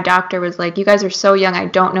even my doctor was like, you guys are so young. I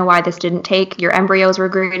don't know why this didn't take. Your embryos were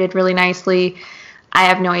graded really nicely. I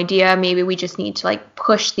have no idea. Maybe we just need to like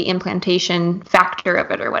push the implantation factor of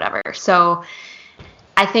it or whatever. So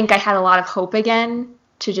I think I had a lot of hope again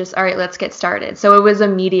to just, all right, let's get started. So it was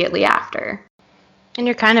immediately after. And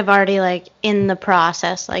you're kind of already like in the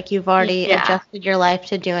process, like you've already adjusted your life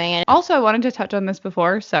to doing it. Also, I wanted to touch on this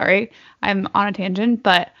before. Sorry, I'm on a tangent,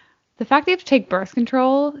 but the fact that you have to take birth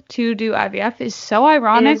control to do IVF is so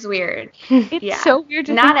ironic. It is weird. It's so weird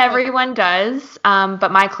to Not think everyone does,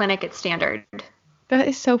 but my clinic, it's standard. That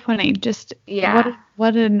is so funny. Just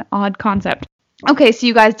what an odd concept. Okay, so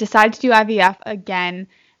you guys decide to do IVF again,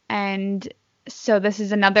 and so is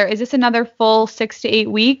this another full 6 to 8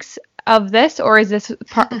 weeks of this, or is this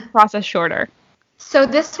process shorter? So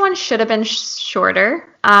this one should have been shorter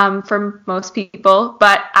for most people,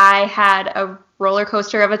 but I had a roller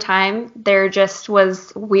coaster of a time. There just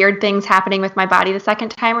was weird things happening with my body the second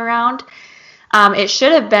time around. It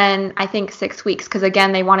should have been, I think, 6 weeks because,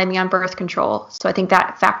 again, they wanted me on birth control. So I think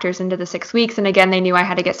that factors into the 6 weeks. And, again, they knew I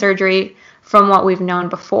had to get surgery from what we've known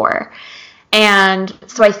before. And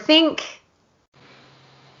so I think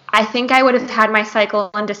I would have had my cycle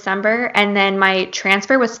in December, and then my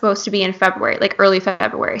transfer was supposed to be in February, like early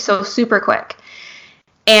February, so super quick.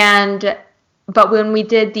 But when we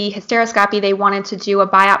did the hysteroscopy, they wanted to do a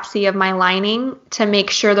biopsy of my lining to make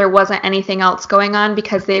sure there wasn't anything else going on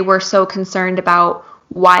because they were so concerned about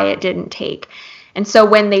why it didn't take. And so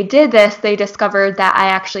when they did this, they discovered that I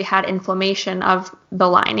actually had inflammation of the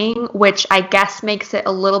lining, which I guess makes it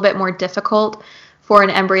a little bit more difficult for an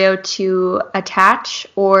embryo to attach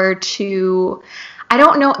or to, I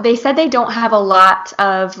don't know. They said they don't have a lot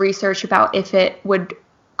of research about if it would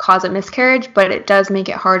cause a miscarriage, but it does make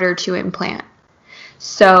it harder to implant.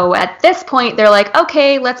 So at this point, they're like,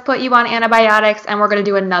 okay, let's put you on antibiotics and we're going to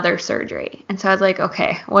do another surgery. And so I was like,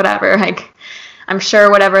 okay, whatever. Like, I'm sure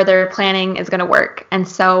whatever they're planning is going to work. And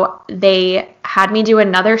so they had me do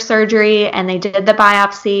another surgery and they did the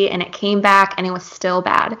biopsy and it came back and it was still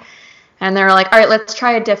bad. And they were like, all right, let's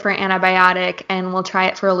try a different antibiotic and we'll try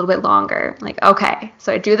it for a little bit longer. I'm like, okay.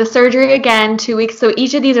 So I do the surgery again, 2 weeks. So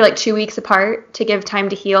each of these are like 2 weeks apart to give time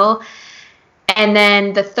to heal. And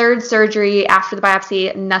then the third surgery after the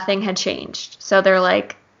biopsy, nothing had changed. So they're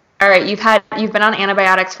like, all right, you've been on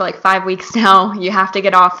antibiotics for like 5 weeks now. You have to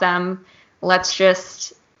get off them. Let's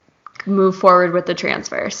just move forward with the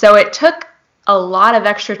transfer. So it took a lot of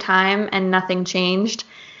extra time and nothing changed.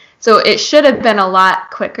 So it should have been a lot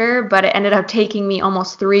quicker, but it ended up taking me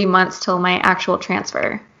almost 3 months till my actual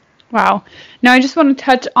transfer. Wow. Now I just want to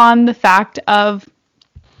touch on the fact of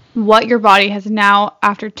what your body has now,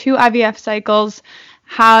 after 2 IVF cycles,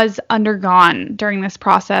 has undergone during this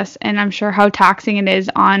process. And I'm sure how taxing it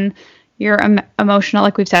is on your emotional,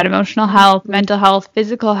 like we've said, emotional health, mental health,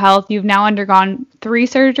 physical health. You've now undergone 3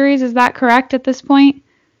 surgeries. Is that correct at this point?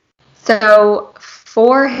 So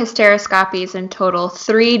 4 hysteroscopies in total,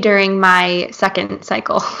 3 during my second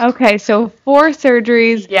cycle. Okay, so 4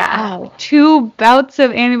 surgeries. Yeah. 2 bouts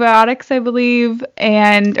of antibiotics, I believe,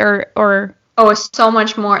 and or Oh, so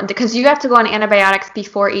much more because you have to go on antibiotics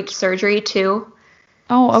before each surgery too.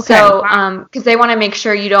 Oh, okay. So, because they want to make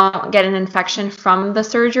sure you don't get an infection from the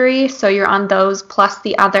surgery, so you're on those plus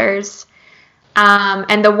the others.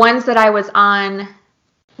 And the ones that I was on,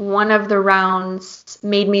 one of the rounds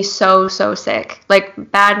made me so sick.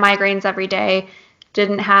 Like bad migraines every day,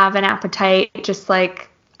 didn't have an appetite, just like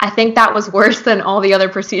I think that was worse than all the other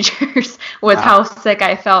procedures was how sick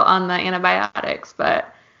I felt on the antibiotics,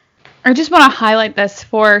 but I just want to highlight this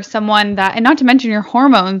for someone that, and not to mention your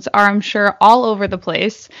hormones are, I'm sure, all over the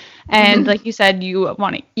place. And like you said, you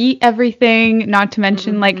want to eat everything, not to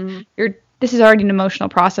mention like this is already an emotional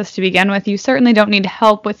process to begin with. You certainly don't need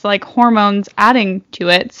help with like hormones adding to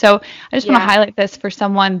it. So I just want to highlight this for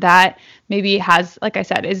someone that maybe has, like I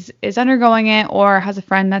said, is undergoing it or has a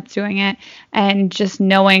friend that's doing it, and just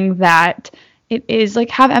knowing that it is like,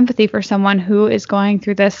 have empathy for someone who is going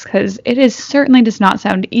through this, because it is certainly does not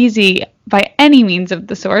sound easy by any means of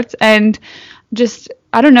the sorts. And just,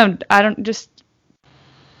 I don't know, I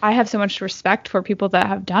have so much respect for people that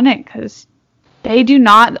have done it, because they do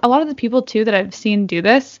not, a lot of the people too that I've seen do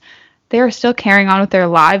this, they are still carrying on with their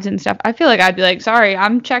lives and stuff. I feel like I'd be like, sorry,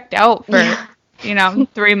 I'm checked out for,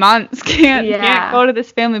 3 months. Can't go to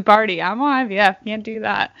this family party. I'm on IVF. Can't do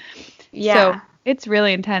that. Yeah. So it's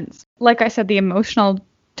really intense. Like I said, the emotional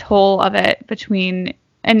toll of it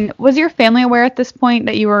and was your family aware at this point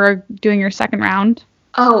that you were doing your second round?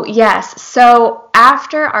 Oh, yes. So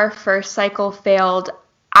after our first cycle failed,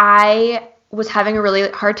 I was having a really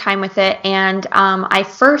hard time with it. And I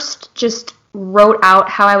first just wrote out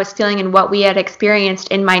how I was feeling and what we had experienced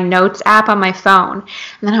in my notes app on my phone.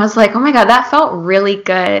 And then I was like, oh my God, that felt really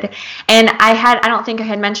good. And I don't think I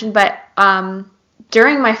had mentioned, but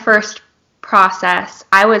during my first process,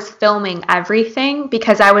 I was filming everything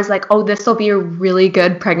because I was like, oh, this will be a really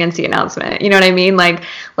good pregnancy announcement. You know what I mean? Like,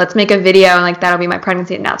 let's make a video and like that'll be my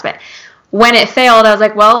pregnancy announcement. When it failed, I was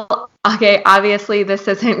like, well, okay, obviously this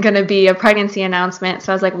isn't going to be a pregnancy announcement.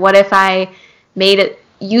 So I was like, what if I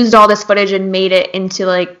used all this footage and made it into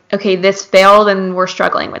like, okay, this failed and we're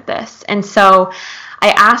struggling with this. And so I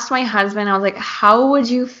asked my husband, I was like, how would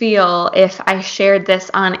you feel if I shared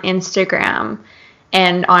this on Instagram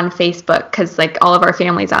and on Facebook? Because like all of our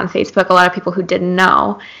family's on Facebook, a lot of people who didn't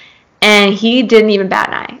know. And he didn't even bat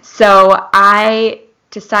an eye. So I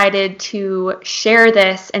decided to share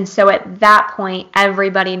this. And so at that point,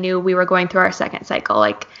 everybody knew we were going through our second cycle.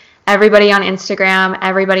 Like everybody on Instagram,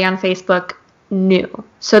 everybody on Facebook knew.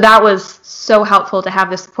 So that was so helpful to have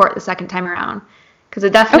the support the second time around, because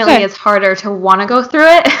it definitely is harder to want to go through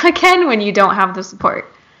it again when you don't have the support.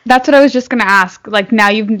 That's what I was just going to ask. Like, now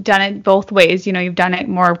you've done it both ways. You know, you've done it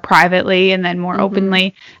more privately and then more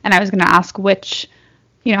openly. And I was going to ask which,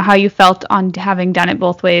 you know, how you felt on having done it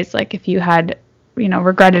both ways. Like, if you had, you know,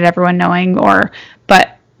 regretted everyone knowing,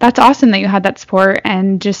 but that's awesome that you had that support,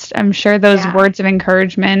 and just, I'm sure those words of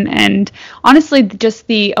encouragement and honestly just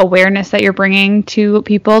the awareness that you're bringing to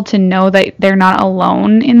people to know that they're not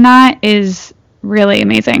alone in that is really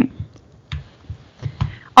amazing.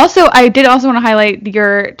 Also, I did also want to highlight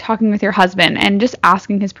your talking with your husband and just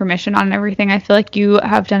asking his permission on everything. I feel like you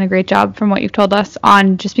have done a great job from what you've told us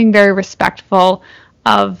on just being very respectful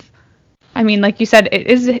of, I mean, like you said, it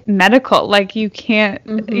is medical. Like, you can't,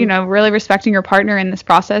 you know, really respecting your partner in this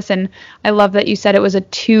process. And I love that you said it was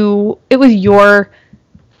your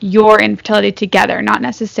infertility together, not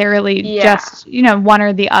necessarily just, you know, one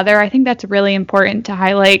or the other. I think that's really important to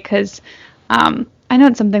highlight, because I know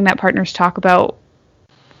it's something that partners talk about.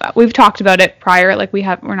 We've talked about it prior, like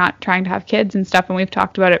we're not trying to have kids and stuff, and we've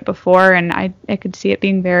talked about it before, and I could see it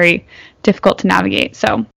being very difficult to navigate.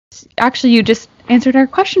 So actually, you just answered our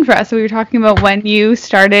question for us. So we were talking about when you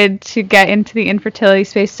started to get into the infertility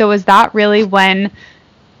space. So was that really when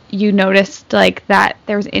you noticed like that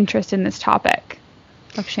there was interest in this topic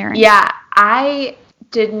of sharing? Yeah, I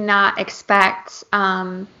did not expect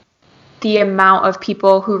the amount of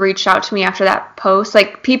people who reached out to me after that post.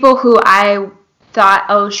 Like, people who I thought,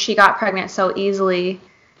 oh, she got pregnant so easily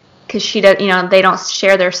because she does, you know, they don't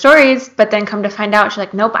share their stories, but then come to find out she's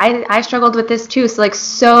like, nope, I struggled with this too. So like,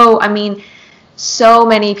 so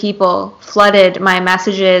many people flooded my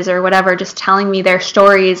messages or whatever, just telling me their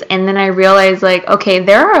stories. And then I realized, like, okay,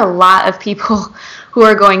 there are a lot of people who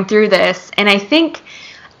are going through this. And I think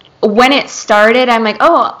when it started, I'm like,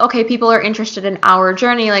 oh, okay, people are interested in our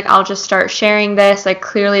journey. Like, I'll just start sharing this. Like,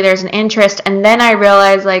 clearly there's an interest. And then I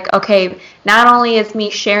realized, like, okay, not only is me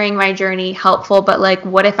sharing my journey helpful, but like,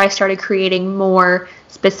 what if I started creating more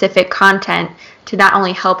specific content to not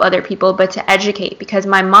only help other people, but to educate? Because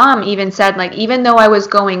my mom even said, like, even though I was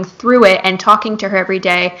going through it and talking to her every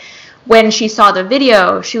day, when she saw the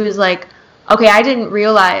video, she was like, okay, I didn't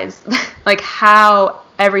realize like how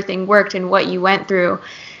everything worked and what you went through.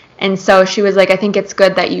 And so she was like, I think it's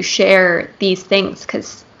good that you share these things,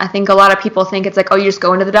 because I think a lot of people think it's like, oh, you just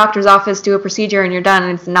go into the doctor's office, do a procedure, and you're done.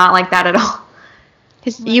 And it's not like that at all.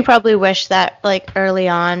 Because you probably wish that, like, early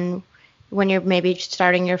on, when you're maybe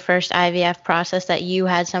starting your first IVF process, that you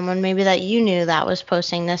had someone maybe that you knew that was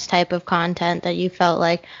posting this type of content, that you felt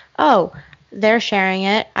like, oh, they're sharing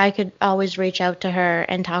it, I could always reach out to her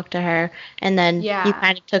and talk to her. And then you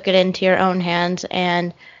kind of took it into your own hands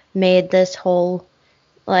and made this whole,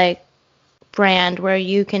 like, brand where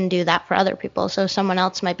you can do that for other people. So someone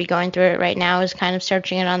else might be going through it right now, is kind of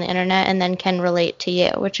searching it on the internet, and then can relate to you,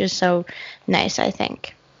 which is so nice, I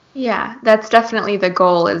think. Yeah, that's definitely the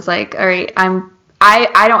goal, is like, all right,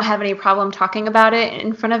 I don't have any problem talking about it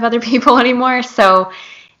in front of other people anymore. So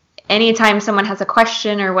anytime someone has a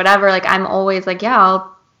question or whatever, like, I'm always like, yeah,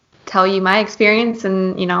 I'll tell you my experience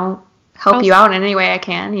and, you know, help you out in any way I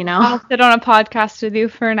can, you know. I'll sit on a podcast with you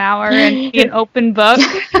for an hour and be an open book,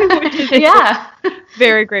 which is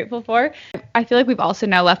very grateful for. I feel like we've also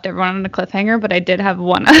now left everyone on a cliffhanger, but I did have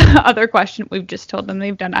one other question. We've just told them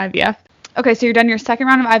they've done IVF. Okay, so you're done your second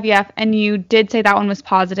round of IVF, and you did say that one was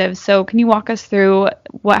positive. So can you walk us through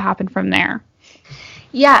what happened from there?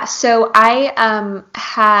 Yeah, so I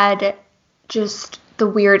had just the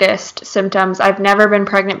weirdest symptoms. I've never been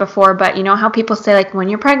pregnant before, but you know how people say, like, when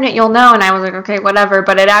you're pregnant, you'll know. And I was like, okay, whatever.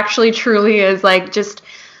 But it actually truly is, like, just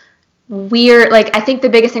weird. Like, I think the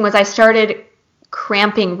biggest thing was I started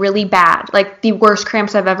cramping really bad, like the worst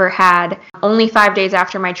cramps I've ever had, only 5 days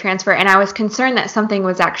after my transfer. And I was concerned that something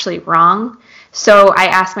was actually wrong. So I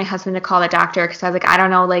asked my husband to call the doctor because I was like, I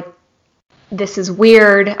don't know, like, this is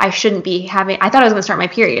weird. I shouldn't be having, I thought I was going to start my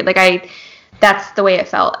period. That's the way it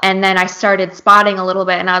felt. And then I started spotting a little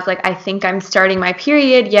bit and I was like, I think I'm starting my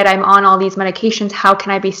period, yet I'm on all these medications. How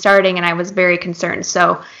can I be starting? And I was very concerned.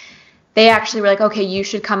 So they actually were like, okay, you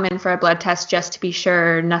should come in for a blood test just to be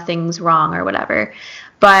sure nothing's wrong or whatever.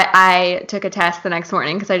 But I took a test the next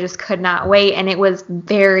morning because I just could not wait. And it was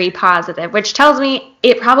very positive, which tells me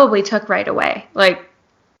it probably took right away. Like,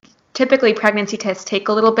 typically pregnancy tests take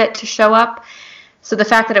a little bit to show up. So the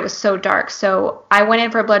fact that it was so dark. So I went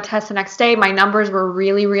in for a blood test the next day. My numbers were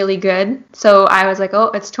really, really good. So I was like,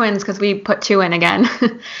 oh, it's twins because we put 2 in again.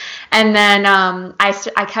 And then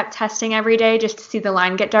I kept testing every day just to see the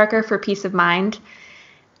line get darker for peace of mind.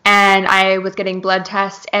 And I was getting blood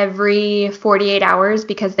tests every 48 hours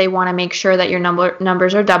because they want to make sure that your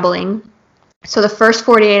numbers are doubling. So the first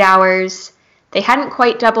 48 hours, they hadn't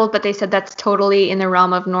quite doubled, but they said that's totally in the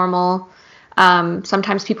realm of normal.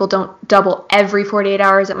 Sometimes people don't double every 48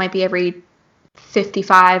 hours. It might be every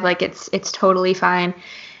 55. Like, it's totally fine.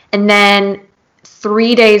 And then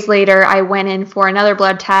 3 days later, I went in for another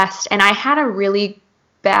blood test, and I had a really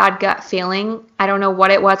bad gut feeling. I don't know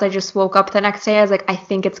what it was. I just woke up the next day. I was like, I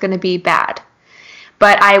think it's going to be bad.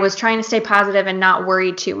 But I was trying to stay positive and not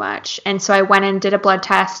worry too much. And so I went and did a blood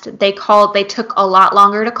test. They took a lot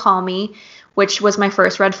longer to call me, which was my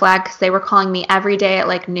first red flag because they were calling me every day at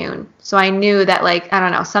like noon. So I knew that, like, I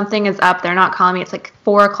don't know, something is up. They're not calling me. It's like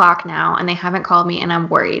 4 o'clock now and they haven't called me and I'm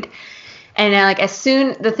worried. And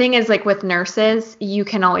the thing is, like, with nurses, you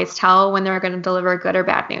can always tell when they're going to deliver good or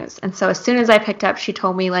bad news. And so as soon as I picked up, she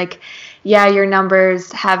told me, like, yeah, your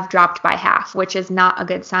numbers have dropped by half, which is not a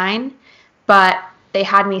good sign. But they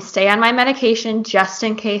had me stay on my medication just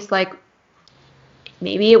in case, like,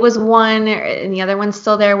 maybe it was one and the other one's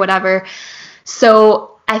still there, whatever.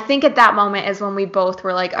 So I think at that moment is when we both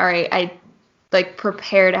were like, all right, I like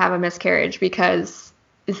prepare to have a miscarriage because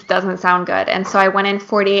this doesn't sound good. And so I went in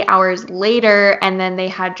 48 hours later and then they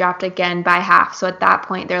had dropped again by half. So at that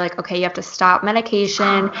point they're like, okay, you have to stop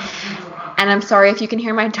medication. And I'm sorry if you can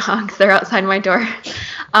hear my dogs, they're outside my door.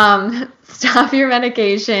 Stop your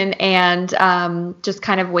medication and just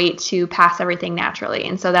kind of wait to pass everything naturally.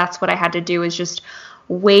 And so that's what I had to do, is just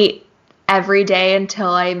wait every day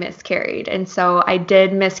until I miscarried. And so I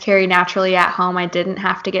did miscarry naturally at home. I didn't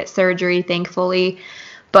have to get surgery, thankfully.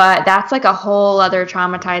 But that's like a whole other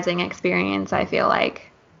traumatizing experience, I feel like.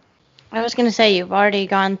 I was going to say, you've already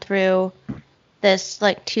gone through this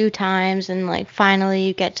like 2 times and like finally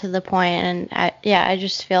you get to the point, and I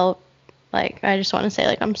just feel like, I just want to say,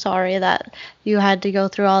 like, I'm sorry that you had to go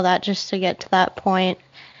through all that just to get to that point.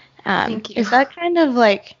 Thank you. Is that kind of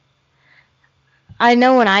like, I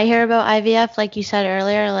know when I hear about IVF, like you said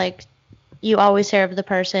earlier, like, you always hear of the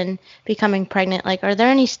person becoming pregnant. Like, are there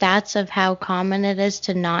any stats of how common it is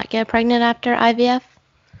to not get pregnant after IVF?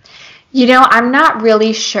 You know, I'm not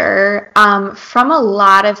really sure. From a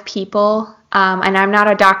lot of people, and I'm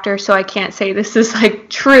not a doctor, so I can't say this is like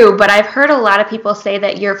true, but I've heard a lot of people say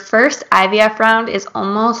that your first IVF round is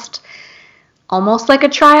almost like a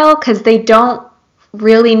trial because they don't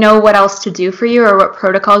really know what else to do for you or what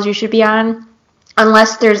protocols you should be on,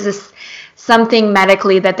 unless there's something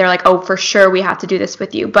medically that they're like, oh, for sure we have to do this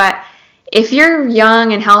with you. But if you're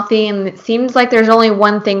young and healthy and it seems like there's only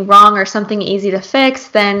one thing wrong or something easy to fix,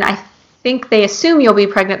 then I think they assume you'll be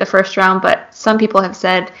pregnant the first round. But some people have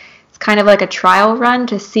said it's kind of like a trial run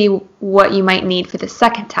to see what you might need for the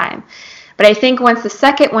second time. But I think once the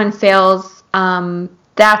second one fails,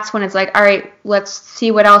 that's when it's like, all right, let's see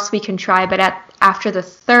what else we can try. But after the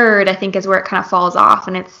third, I think is where it kind of falls off.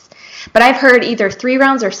 But I've heard either 3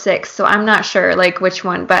 rounds or 6, so I'm not sure like which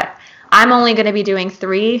one. But I'm only going to be doing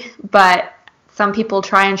 3. But some people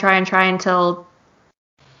try until,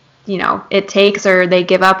 you know, it takes or they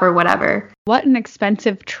give up or whatever. What an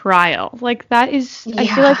expensive trial. Like, that is, Yeah. I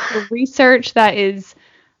feel like the research that is,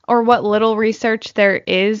 or what little research there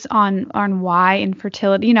is on why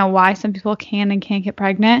infertility, you know, why some people can and can't get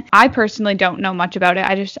pregnant. I personally don't know much about it.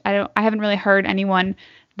 I haven't really heard anyone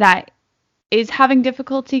that is having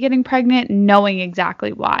difficulty getting pregnant knowing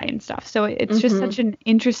exactly why and stuff. So it's just such an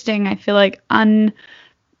interesting, I feel like,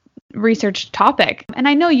 unresearched topic. And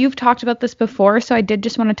I know you've talked about this before, so I did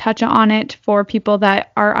just want to touch on it for people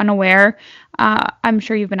that are unaware. I'm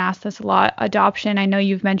sure you've been asked this a lot. Adoption, I know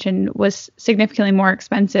you've mentioned, was significantly more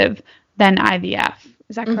expensive than IVF.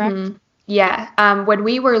 Is that correct? Mm-hmm. Yeah. When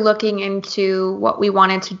we were looking into what we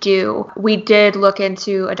wanted to do, we did look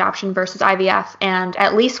into adoption versus IVF. And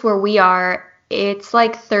at least where we are, it's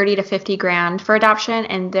like 30 to 50 grand for adoption,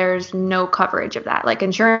 and there's no coverage of that. Like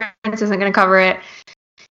insurance isn't going to cover it.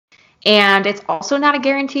 And it's also not a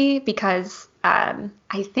guarantee because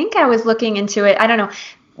I think I was looking into it. I don't know.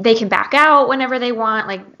 They can back out whenever they want.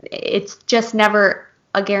 Like it's just never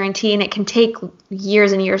a guarantee, and it can take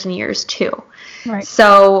years and years and years too. Right.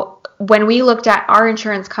 So when we looked at our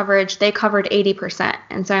insurance coverage, they covered 80%.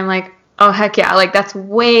 And so I'm like, oh, heck yeah. Like that's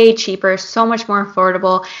way cheaper, so much more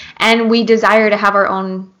affordable. And we desire to have our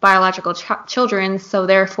own biological children. So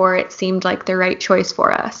therefore it seemed like the right choice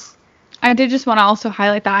for us. I did just want to also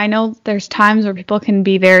highlight that I know there's times where people can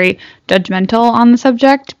be very judgmental on the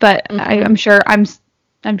subject, but I'm sure I'm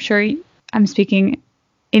speaking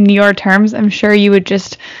in your terms. I'm sure you would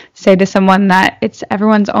just say to someone that it's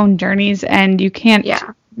everyone's own journeys, and you can't,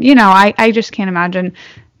 I just can't imagine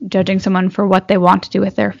judging someone for what they want to do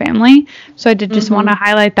with their family. So I did just want to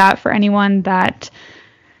highlight that for anyone that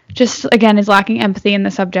just, again, is lacking empathy in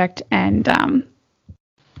the subject, and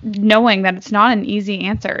knowing that it's not an easy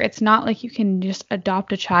answer. It's not like you can just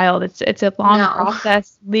adopt a child. It's a long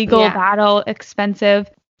process, legal battle, expensive.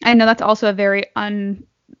 I know that's also a very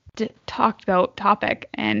talked about topic,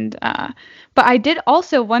 and but I did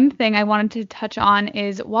also, one thing I wanted to touch on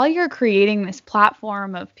is, while you're creating this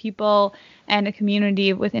platform of people and a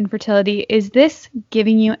community with infertility, is this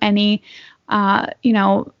giving you any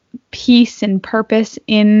peace and purpose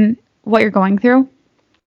in what you're going through?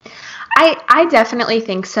 I definitely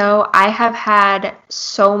think so. I have had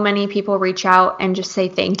so many people reach out and just say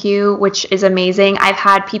thank you, which is amazing. I've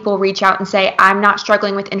had people reach out and say, I'm not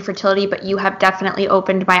struggling with infertility, but you have definitely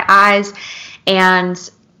opened my eyes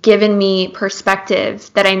and given me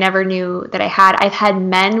perspective that I never knew that I had. I've had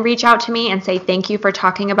men reach out to me and say thank you for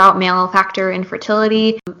talking about male factor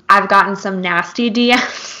infertility. I've gotten some nasty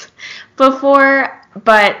DMs before,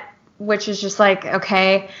 but which is just like,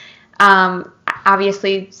 okay.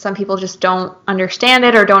 Obviously, some people just don't understand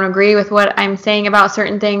it or don't agree with what I'm saying about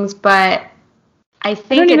certain things, but I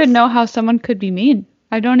think I don't even know how someone could be mean.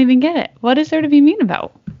 I don't even get it. What is there to be mean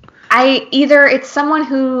about? Either it's someone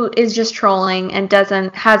who is just trolling and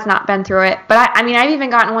has not been through it, but I mean, I've even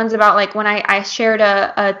gotten ones about, like, when I shared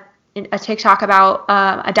a TikTok about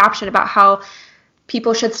adoption, about how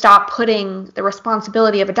people should stop putting the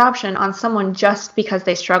responsibility of adoption on someone just because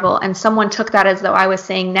they struggle. And someone took that as though I was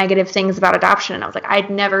saying negative things about adoption. And I was like, I'd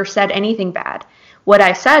never said anything bad. What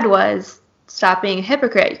I said was, stop being a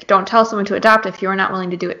hypocrite. Don't tell someone to adopt if you're not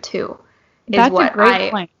willing to do it too. That's a great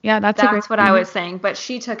point. Yeah, that's what I was saying. But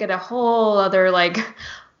she took it a whole other, like,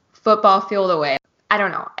 football field away. I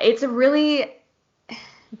don't know. It's a really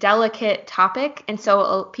delicate topic. And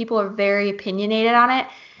so people are very opinionated on it.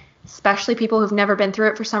 Especially people who've never been through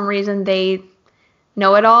it. For some reason, they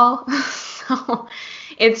know it all. So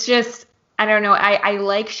it's just, I don't know. I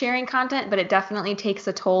like sharing content, but it definitely takes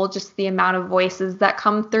a toll. Just the amount of voices that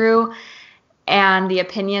come through and the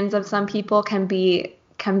opinions of some people can be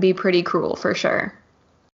pretty cruel, for sure.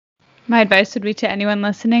 My advice would be to anyone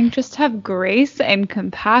listening, just have grace and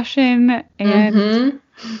compassion. And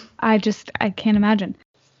I can't imagine.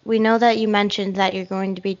 We know that you mentioned that you're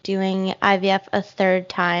going to be doing IVF a third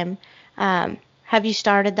time. Have you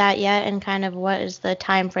started that yet? And kind of what is the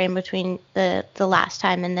time frame between the last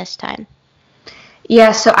time and this time?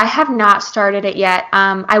 Yeah, so I have not started it yet.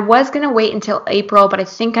 I was going to wait until April, but I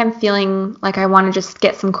think I'm feeling like I want to just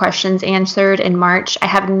get some questions answered in March. I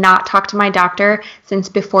have not talked to my doctor since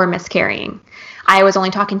before miscarrying. I was only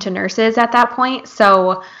talking to nurses at that point,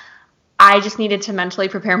 so I just needed to mentally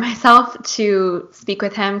prepare myself to speak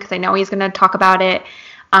with him because I know he's going to talk about it.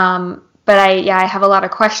 But I have a lot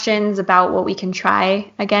of questions about what we can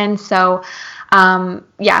try again. So,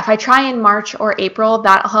 if I try in March or April,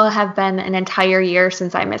 that'll have been an entire year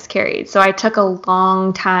since I miscarried. So I took a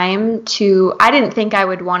long time I didn't think I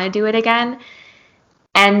would want to do it again.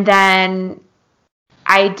 And then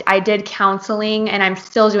I did counseling, and I'm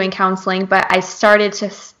still doing counseling, but I started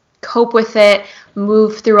to cope with it,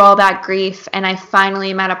 move through all that grief, and I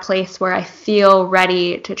finally am at a place where I feel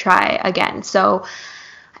ready to try again. So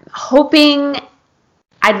I'm hoping,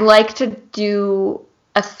 I'd like to do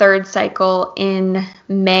a third cycle in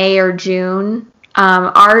May or June.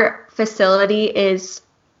 Our facility is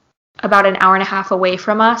about an hour and a half away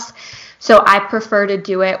from us, so I prefer to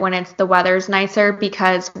do it when the weather's nicer,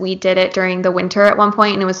 because we did it during the winter at one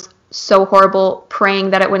point and it was so horrible,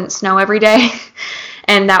 praying that it wouldn't snow every day.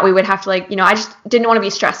 And that we would have to, I just didn't want to be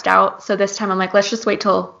stressed out. So this time I'm like, let's just wait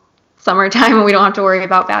till summertime and we don't have to worry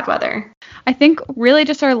about bad weather. I think really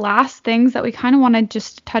just our last things that we kind of want to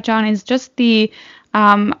just touch on is just the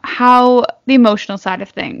how the emotional side of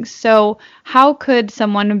things. So how could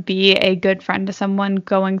someone be a good friend to someone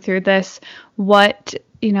going through this? What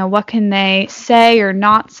can they say or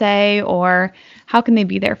not say, or how can they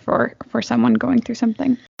be there for someone going through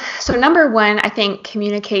something? So number one, I think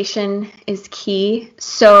communication is key.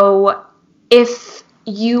 So if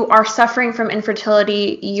you are suffering from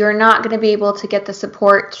infertility, you're not going to be able to get the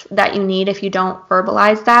support that you need if you don't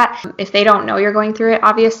verbalize that. If they don't know you're going through it,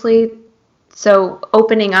 obviously. So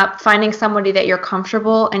opening up, finding somebody that you're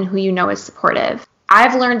comfortable and who you know is supportive.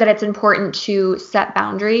 I've learned that it's important to set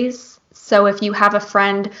boundaries. So if you have a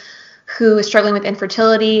friend who is struggling with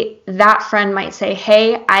infertility, that friend might say,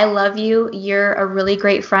 hey, I love you. You're a really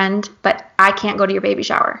great friend, but I can't go to your baby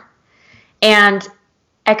shower. And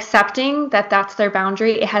accepting that that's their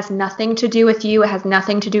boundary, it has nothing to do with you. It has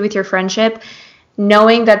nothing to do with your friendship.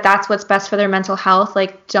 Knowing that that's what's best for their mental health,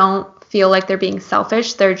 like, don't feel like they're being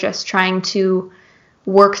selfish. They're just trying to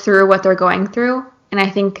work through what they're going through. And I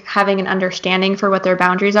think having an understanding for what their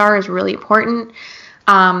boundaries are is really important.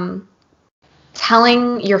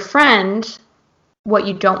 Telling your friend what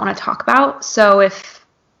you don't want to talk about. So if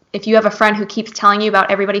you have a friend who keeps telling you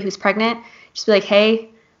about everybody who's pregnant, just be like, hey,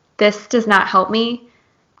 this does not help me.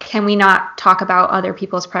 Can we not talk about other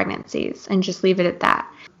people's pregnancies, and just leave it at that?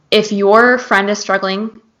 If your friend is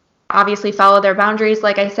struggling, obviously follow their boundaries.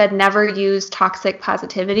 Like I said, never use toxic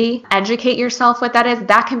positivity. Educate yourself what that is.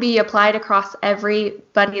 That can be applied across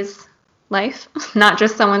everybody's life, not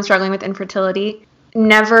just someone struggling with infertility.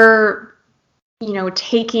 Never,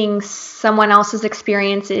 taking someone else's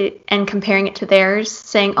experience and comparing it to theirs,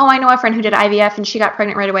 saying, oh, I know a friend who did IVF and she got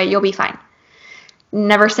pregnant right away, you'll be fine.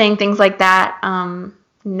 Never saying things like that.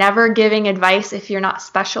 Never giving advice if you're not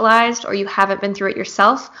specialized or you haven't been through it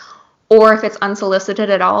yourself, or if it's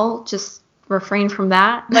unsolicited at all, just refrain from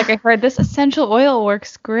that. Like I heard this essential oil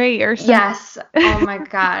works great or something. Yes. Oh my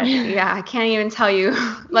God. Yeah, I can't even tell you.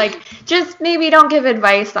 Like, just maybe don't give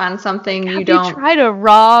advice on something you don't. Have you tried a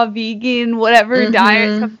raw vegan whatever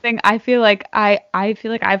diet something? I feel like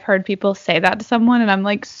I've heard people say that to someone, and I'm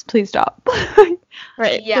like, please stop.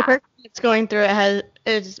 Right. Yeah. The person that's going through it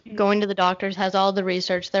is going to the doctors, has all the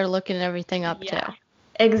research. They're looking everything up too.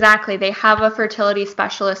 Exactly. They have a fertility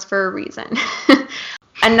specialist for a reason.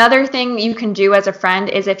 Another thing you can do as a friend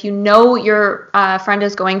is, if you know your friend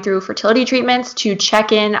is going through fertility treatments, to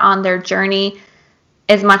check in on their journey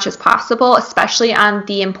as much as possible, especially on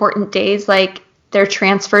the important days like their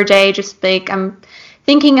transfer day. Just like, I'm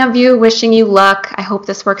thinking of you, wishing you luck. I hope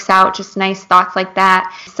this works out. Just nice thoughts like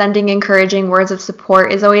that. Sending encouraging words of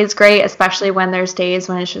support is always great, especially when there's days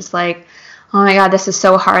when it's just like, oh my God, this is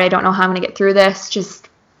so hard. I don't know how I'm going to get through this. Just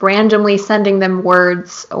randomly sending them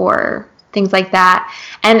words or things like that,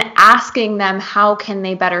 and asking them how can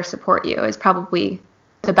they better support you is probably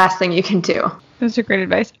the best thing you can do. Those are great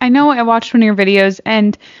advice. I know I watched one of your videos,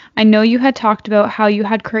 and I know you had talked about how you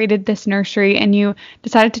had created this nursery and you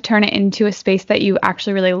decided to turn it into a space that you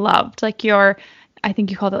actually really loved, like I think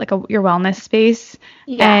you called it like your wellness space.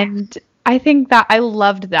 Yeah. And I think that I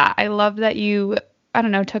loved that. I loved that you, I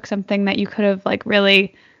don't know, took something that you could have like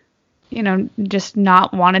really, just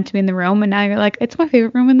not wanted to be in the room, and now you're like, it's my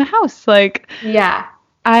favorite room in the house. Like, Yeah.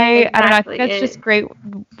 I don't know. I think Exactly. that's just great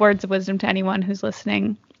words of wisdom to anyone who's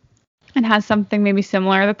listening and has something maybe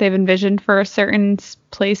similar that they've envisioned for a certain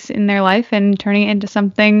place in their life, and turning it into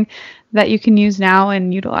something that you can use now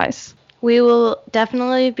and utilize. We will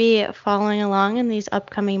definitely be following along in these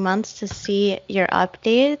upcoming months to see your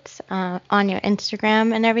updates on your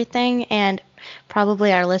Instagram and everything, and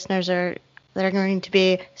probably our listeners they're going to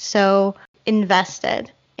be so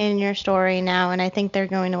invested in your story now, and I think they're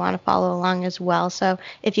going to want to follow along as well. So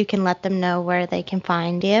if you can let them know where they can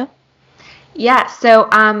find you. Yeah, so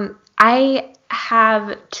I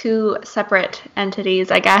have two separate entities,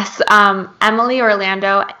 I guess. Emily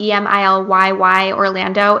Orlando, EMILYY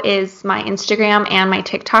Orlando, is my Instagram and my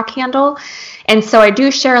TikTok handle. And so I do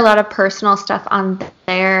share a lot of personal stuff on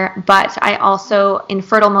there, but I also,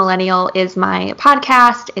 Infertile Millennial is my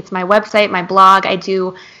podcast. It's my website, my blog. I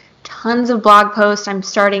do tons of blog posts. I'm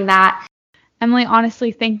starting that. Emily,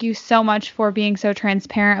 honestly, thank you so much for being so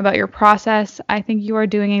transparent about your process. I think you are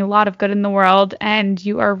doing a lot of good in the world, and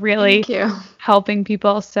you are really helping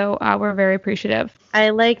people. So we're very appreciative.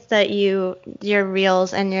 I like that your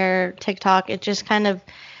reels and your TikTok, it just kind of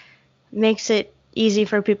makes it easy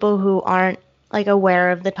for people who aren't like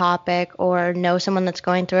aware of the topic or know someone that's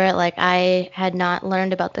going through it. Like, I had not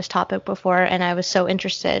learned about this topic before, and I was so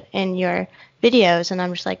interested in your videos, and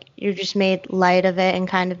I'm just like, you just made light of it and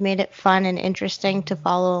kind of made it fun and interesting to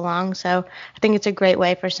follow along. So I think it's a great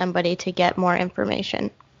way for somebody to get more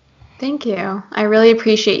information. Thank you. I really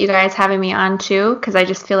appreciate you guys having me on too, because I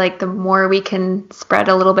just feel like the more we can spread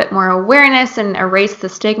a little bit more awareness and erase the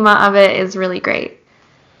stigma of it is really great.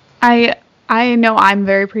 I know I'm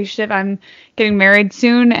very appreciative. I'm getting married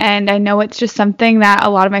soon, and I know it's just something that a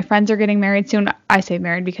lot of my friends are getting married soon. I say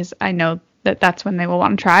married because I know that that's when they will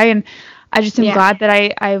want to try, and I just am glad that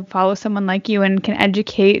I follow someone like you and can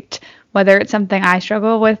educate, whether it's something I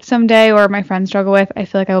struggle with someday or my friends struggle with. I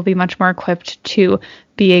feel like I will be much more equipped to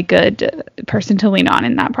be a good person to lean on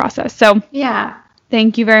in that process. So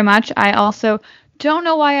thank you very much. I also don't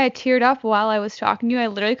know why I teared up while I was talking to you. I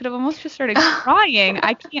literally could have almost just started crying.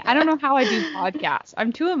 I don't know how I do podcasts.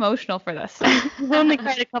 I'm too emotional for this. You've only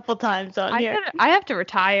cried a couple times on here. I have to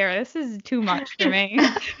retire. This is too much for me.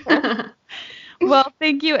 Well,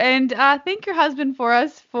 thank you, and thank your husband for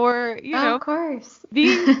us for, of course,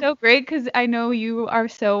 being so great, because I know you are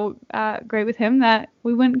so great with him that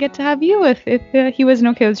we wouldn't get to have you if he wasn't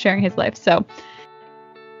okay with sharing his life. So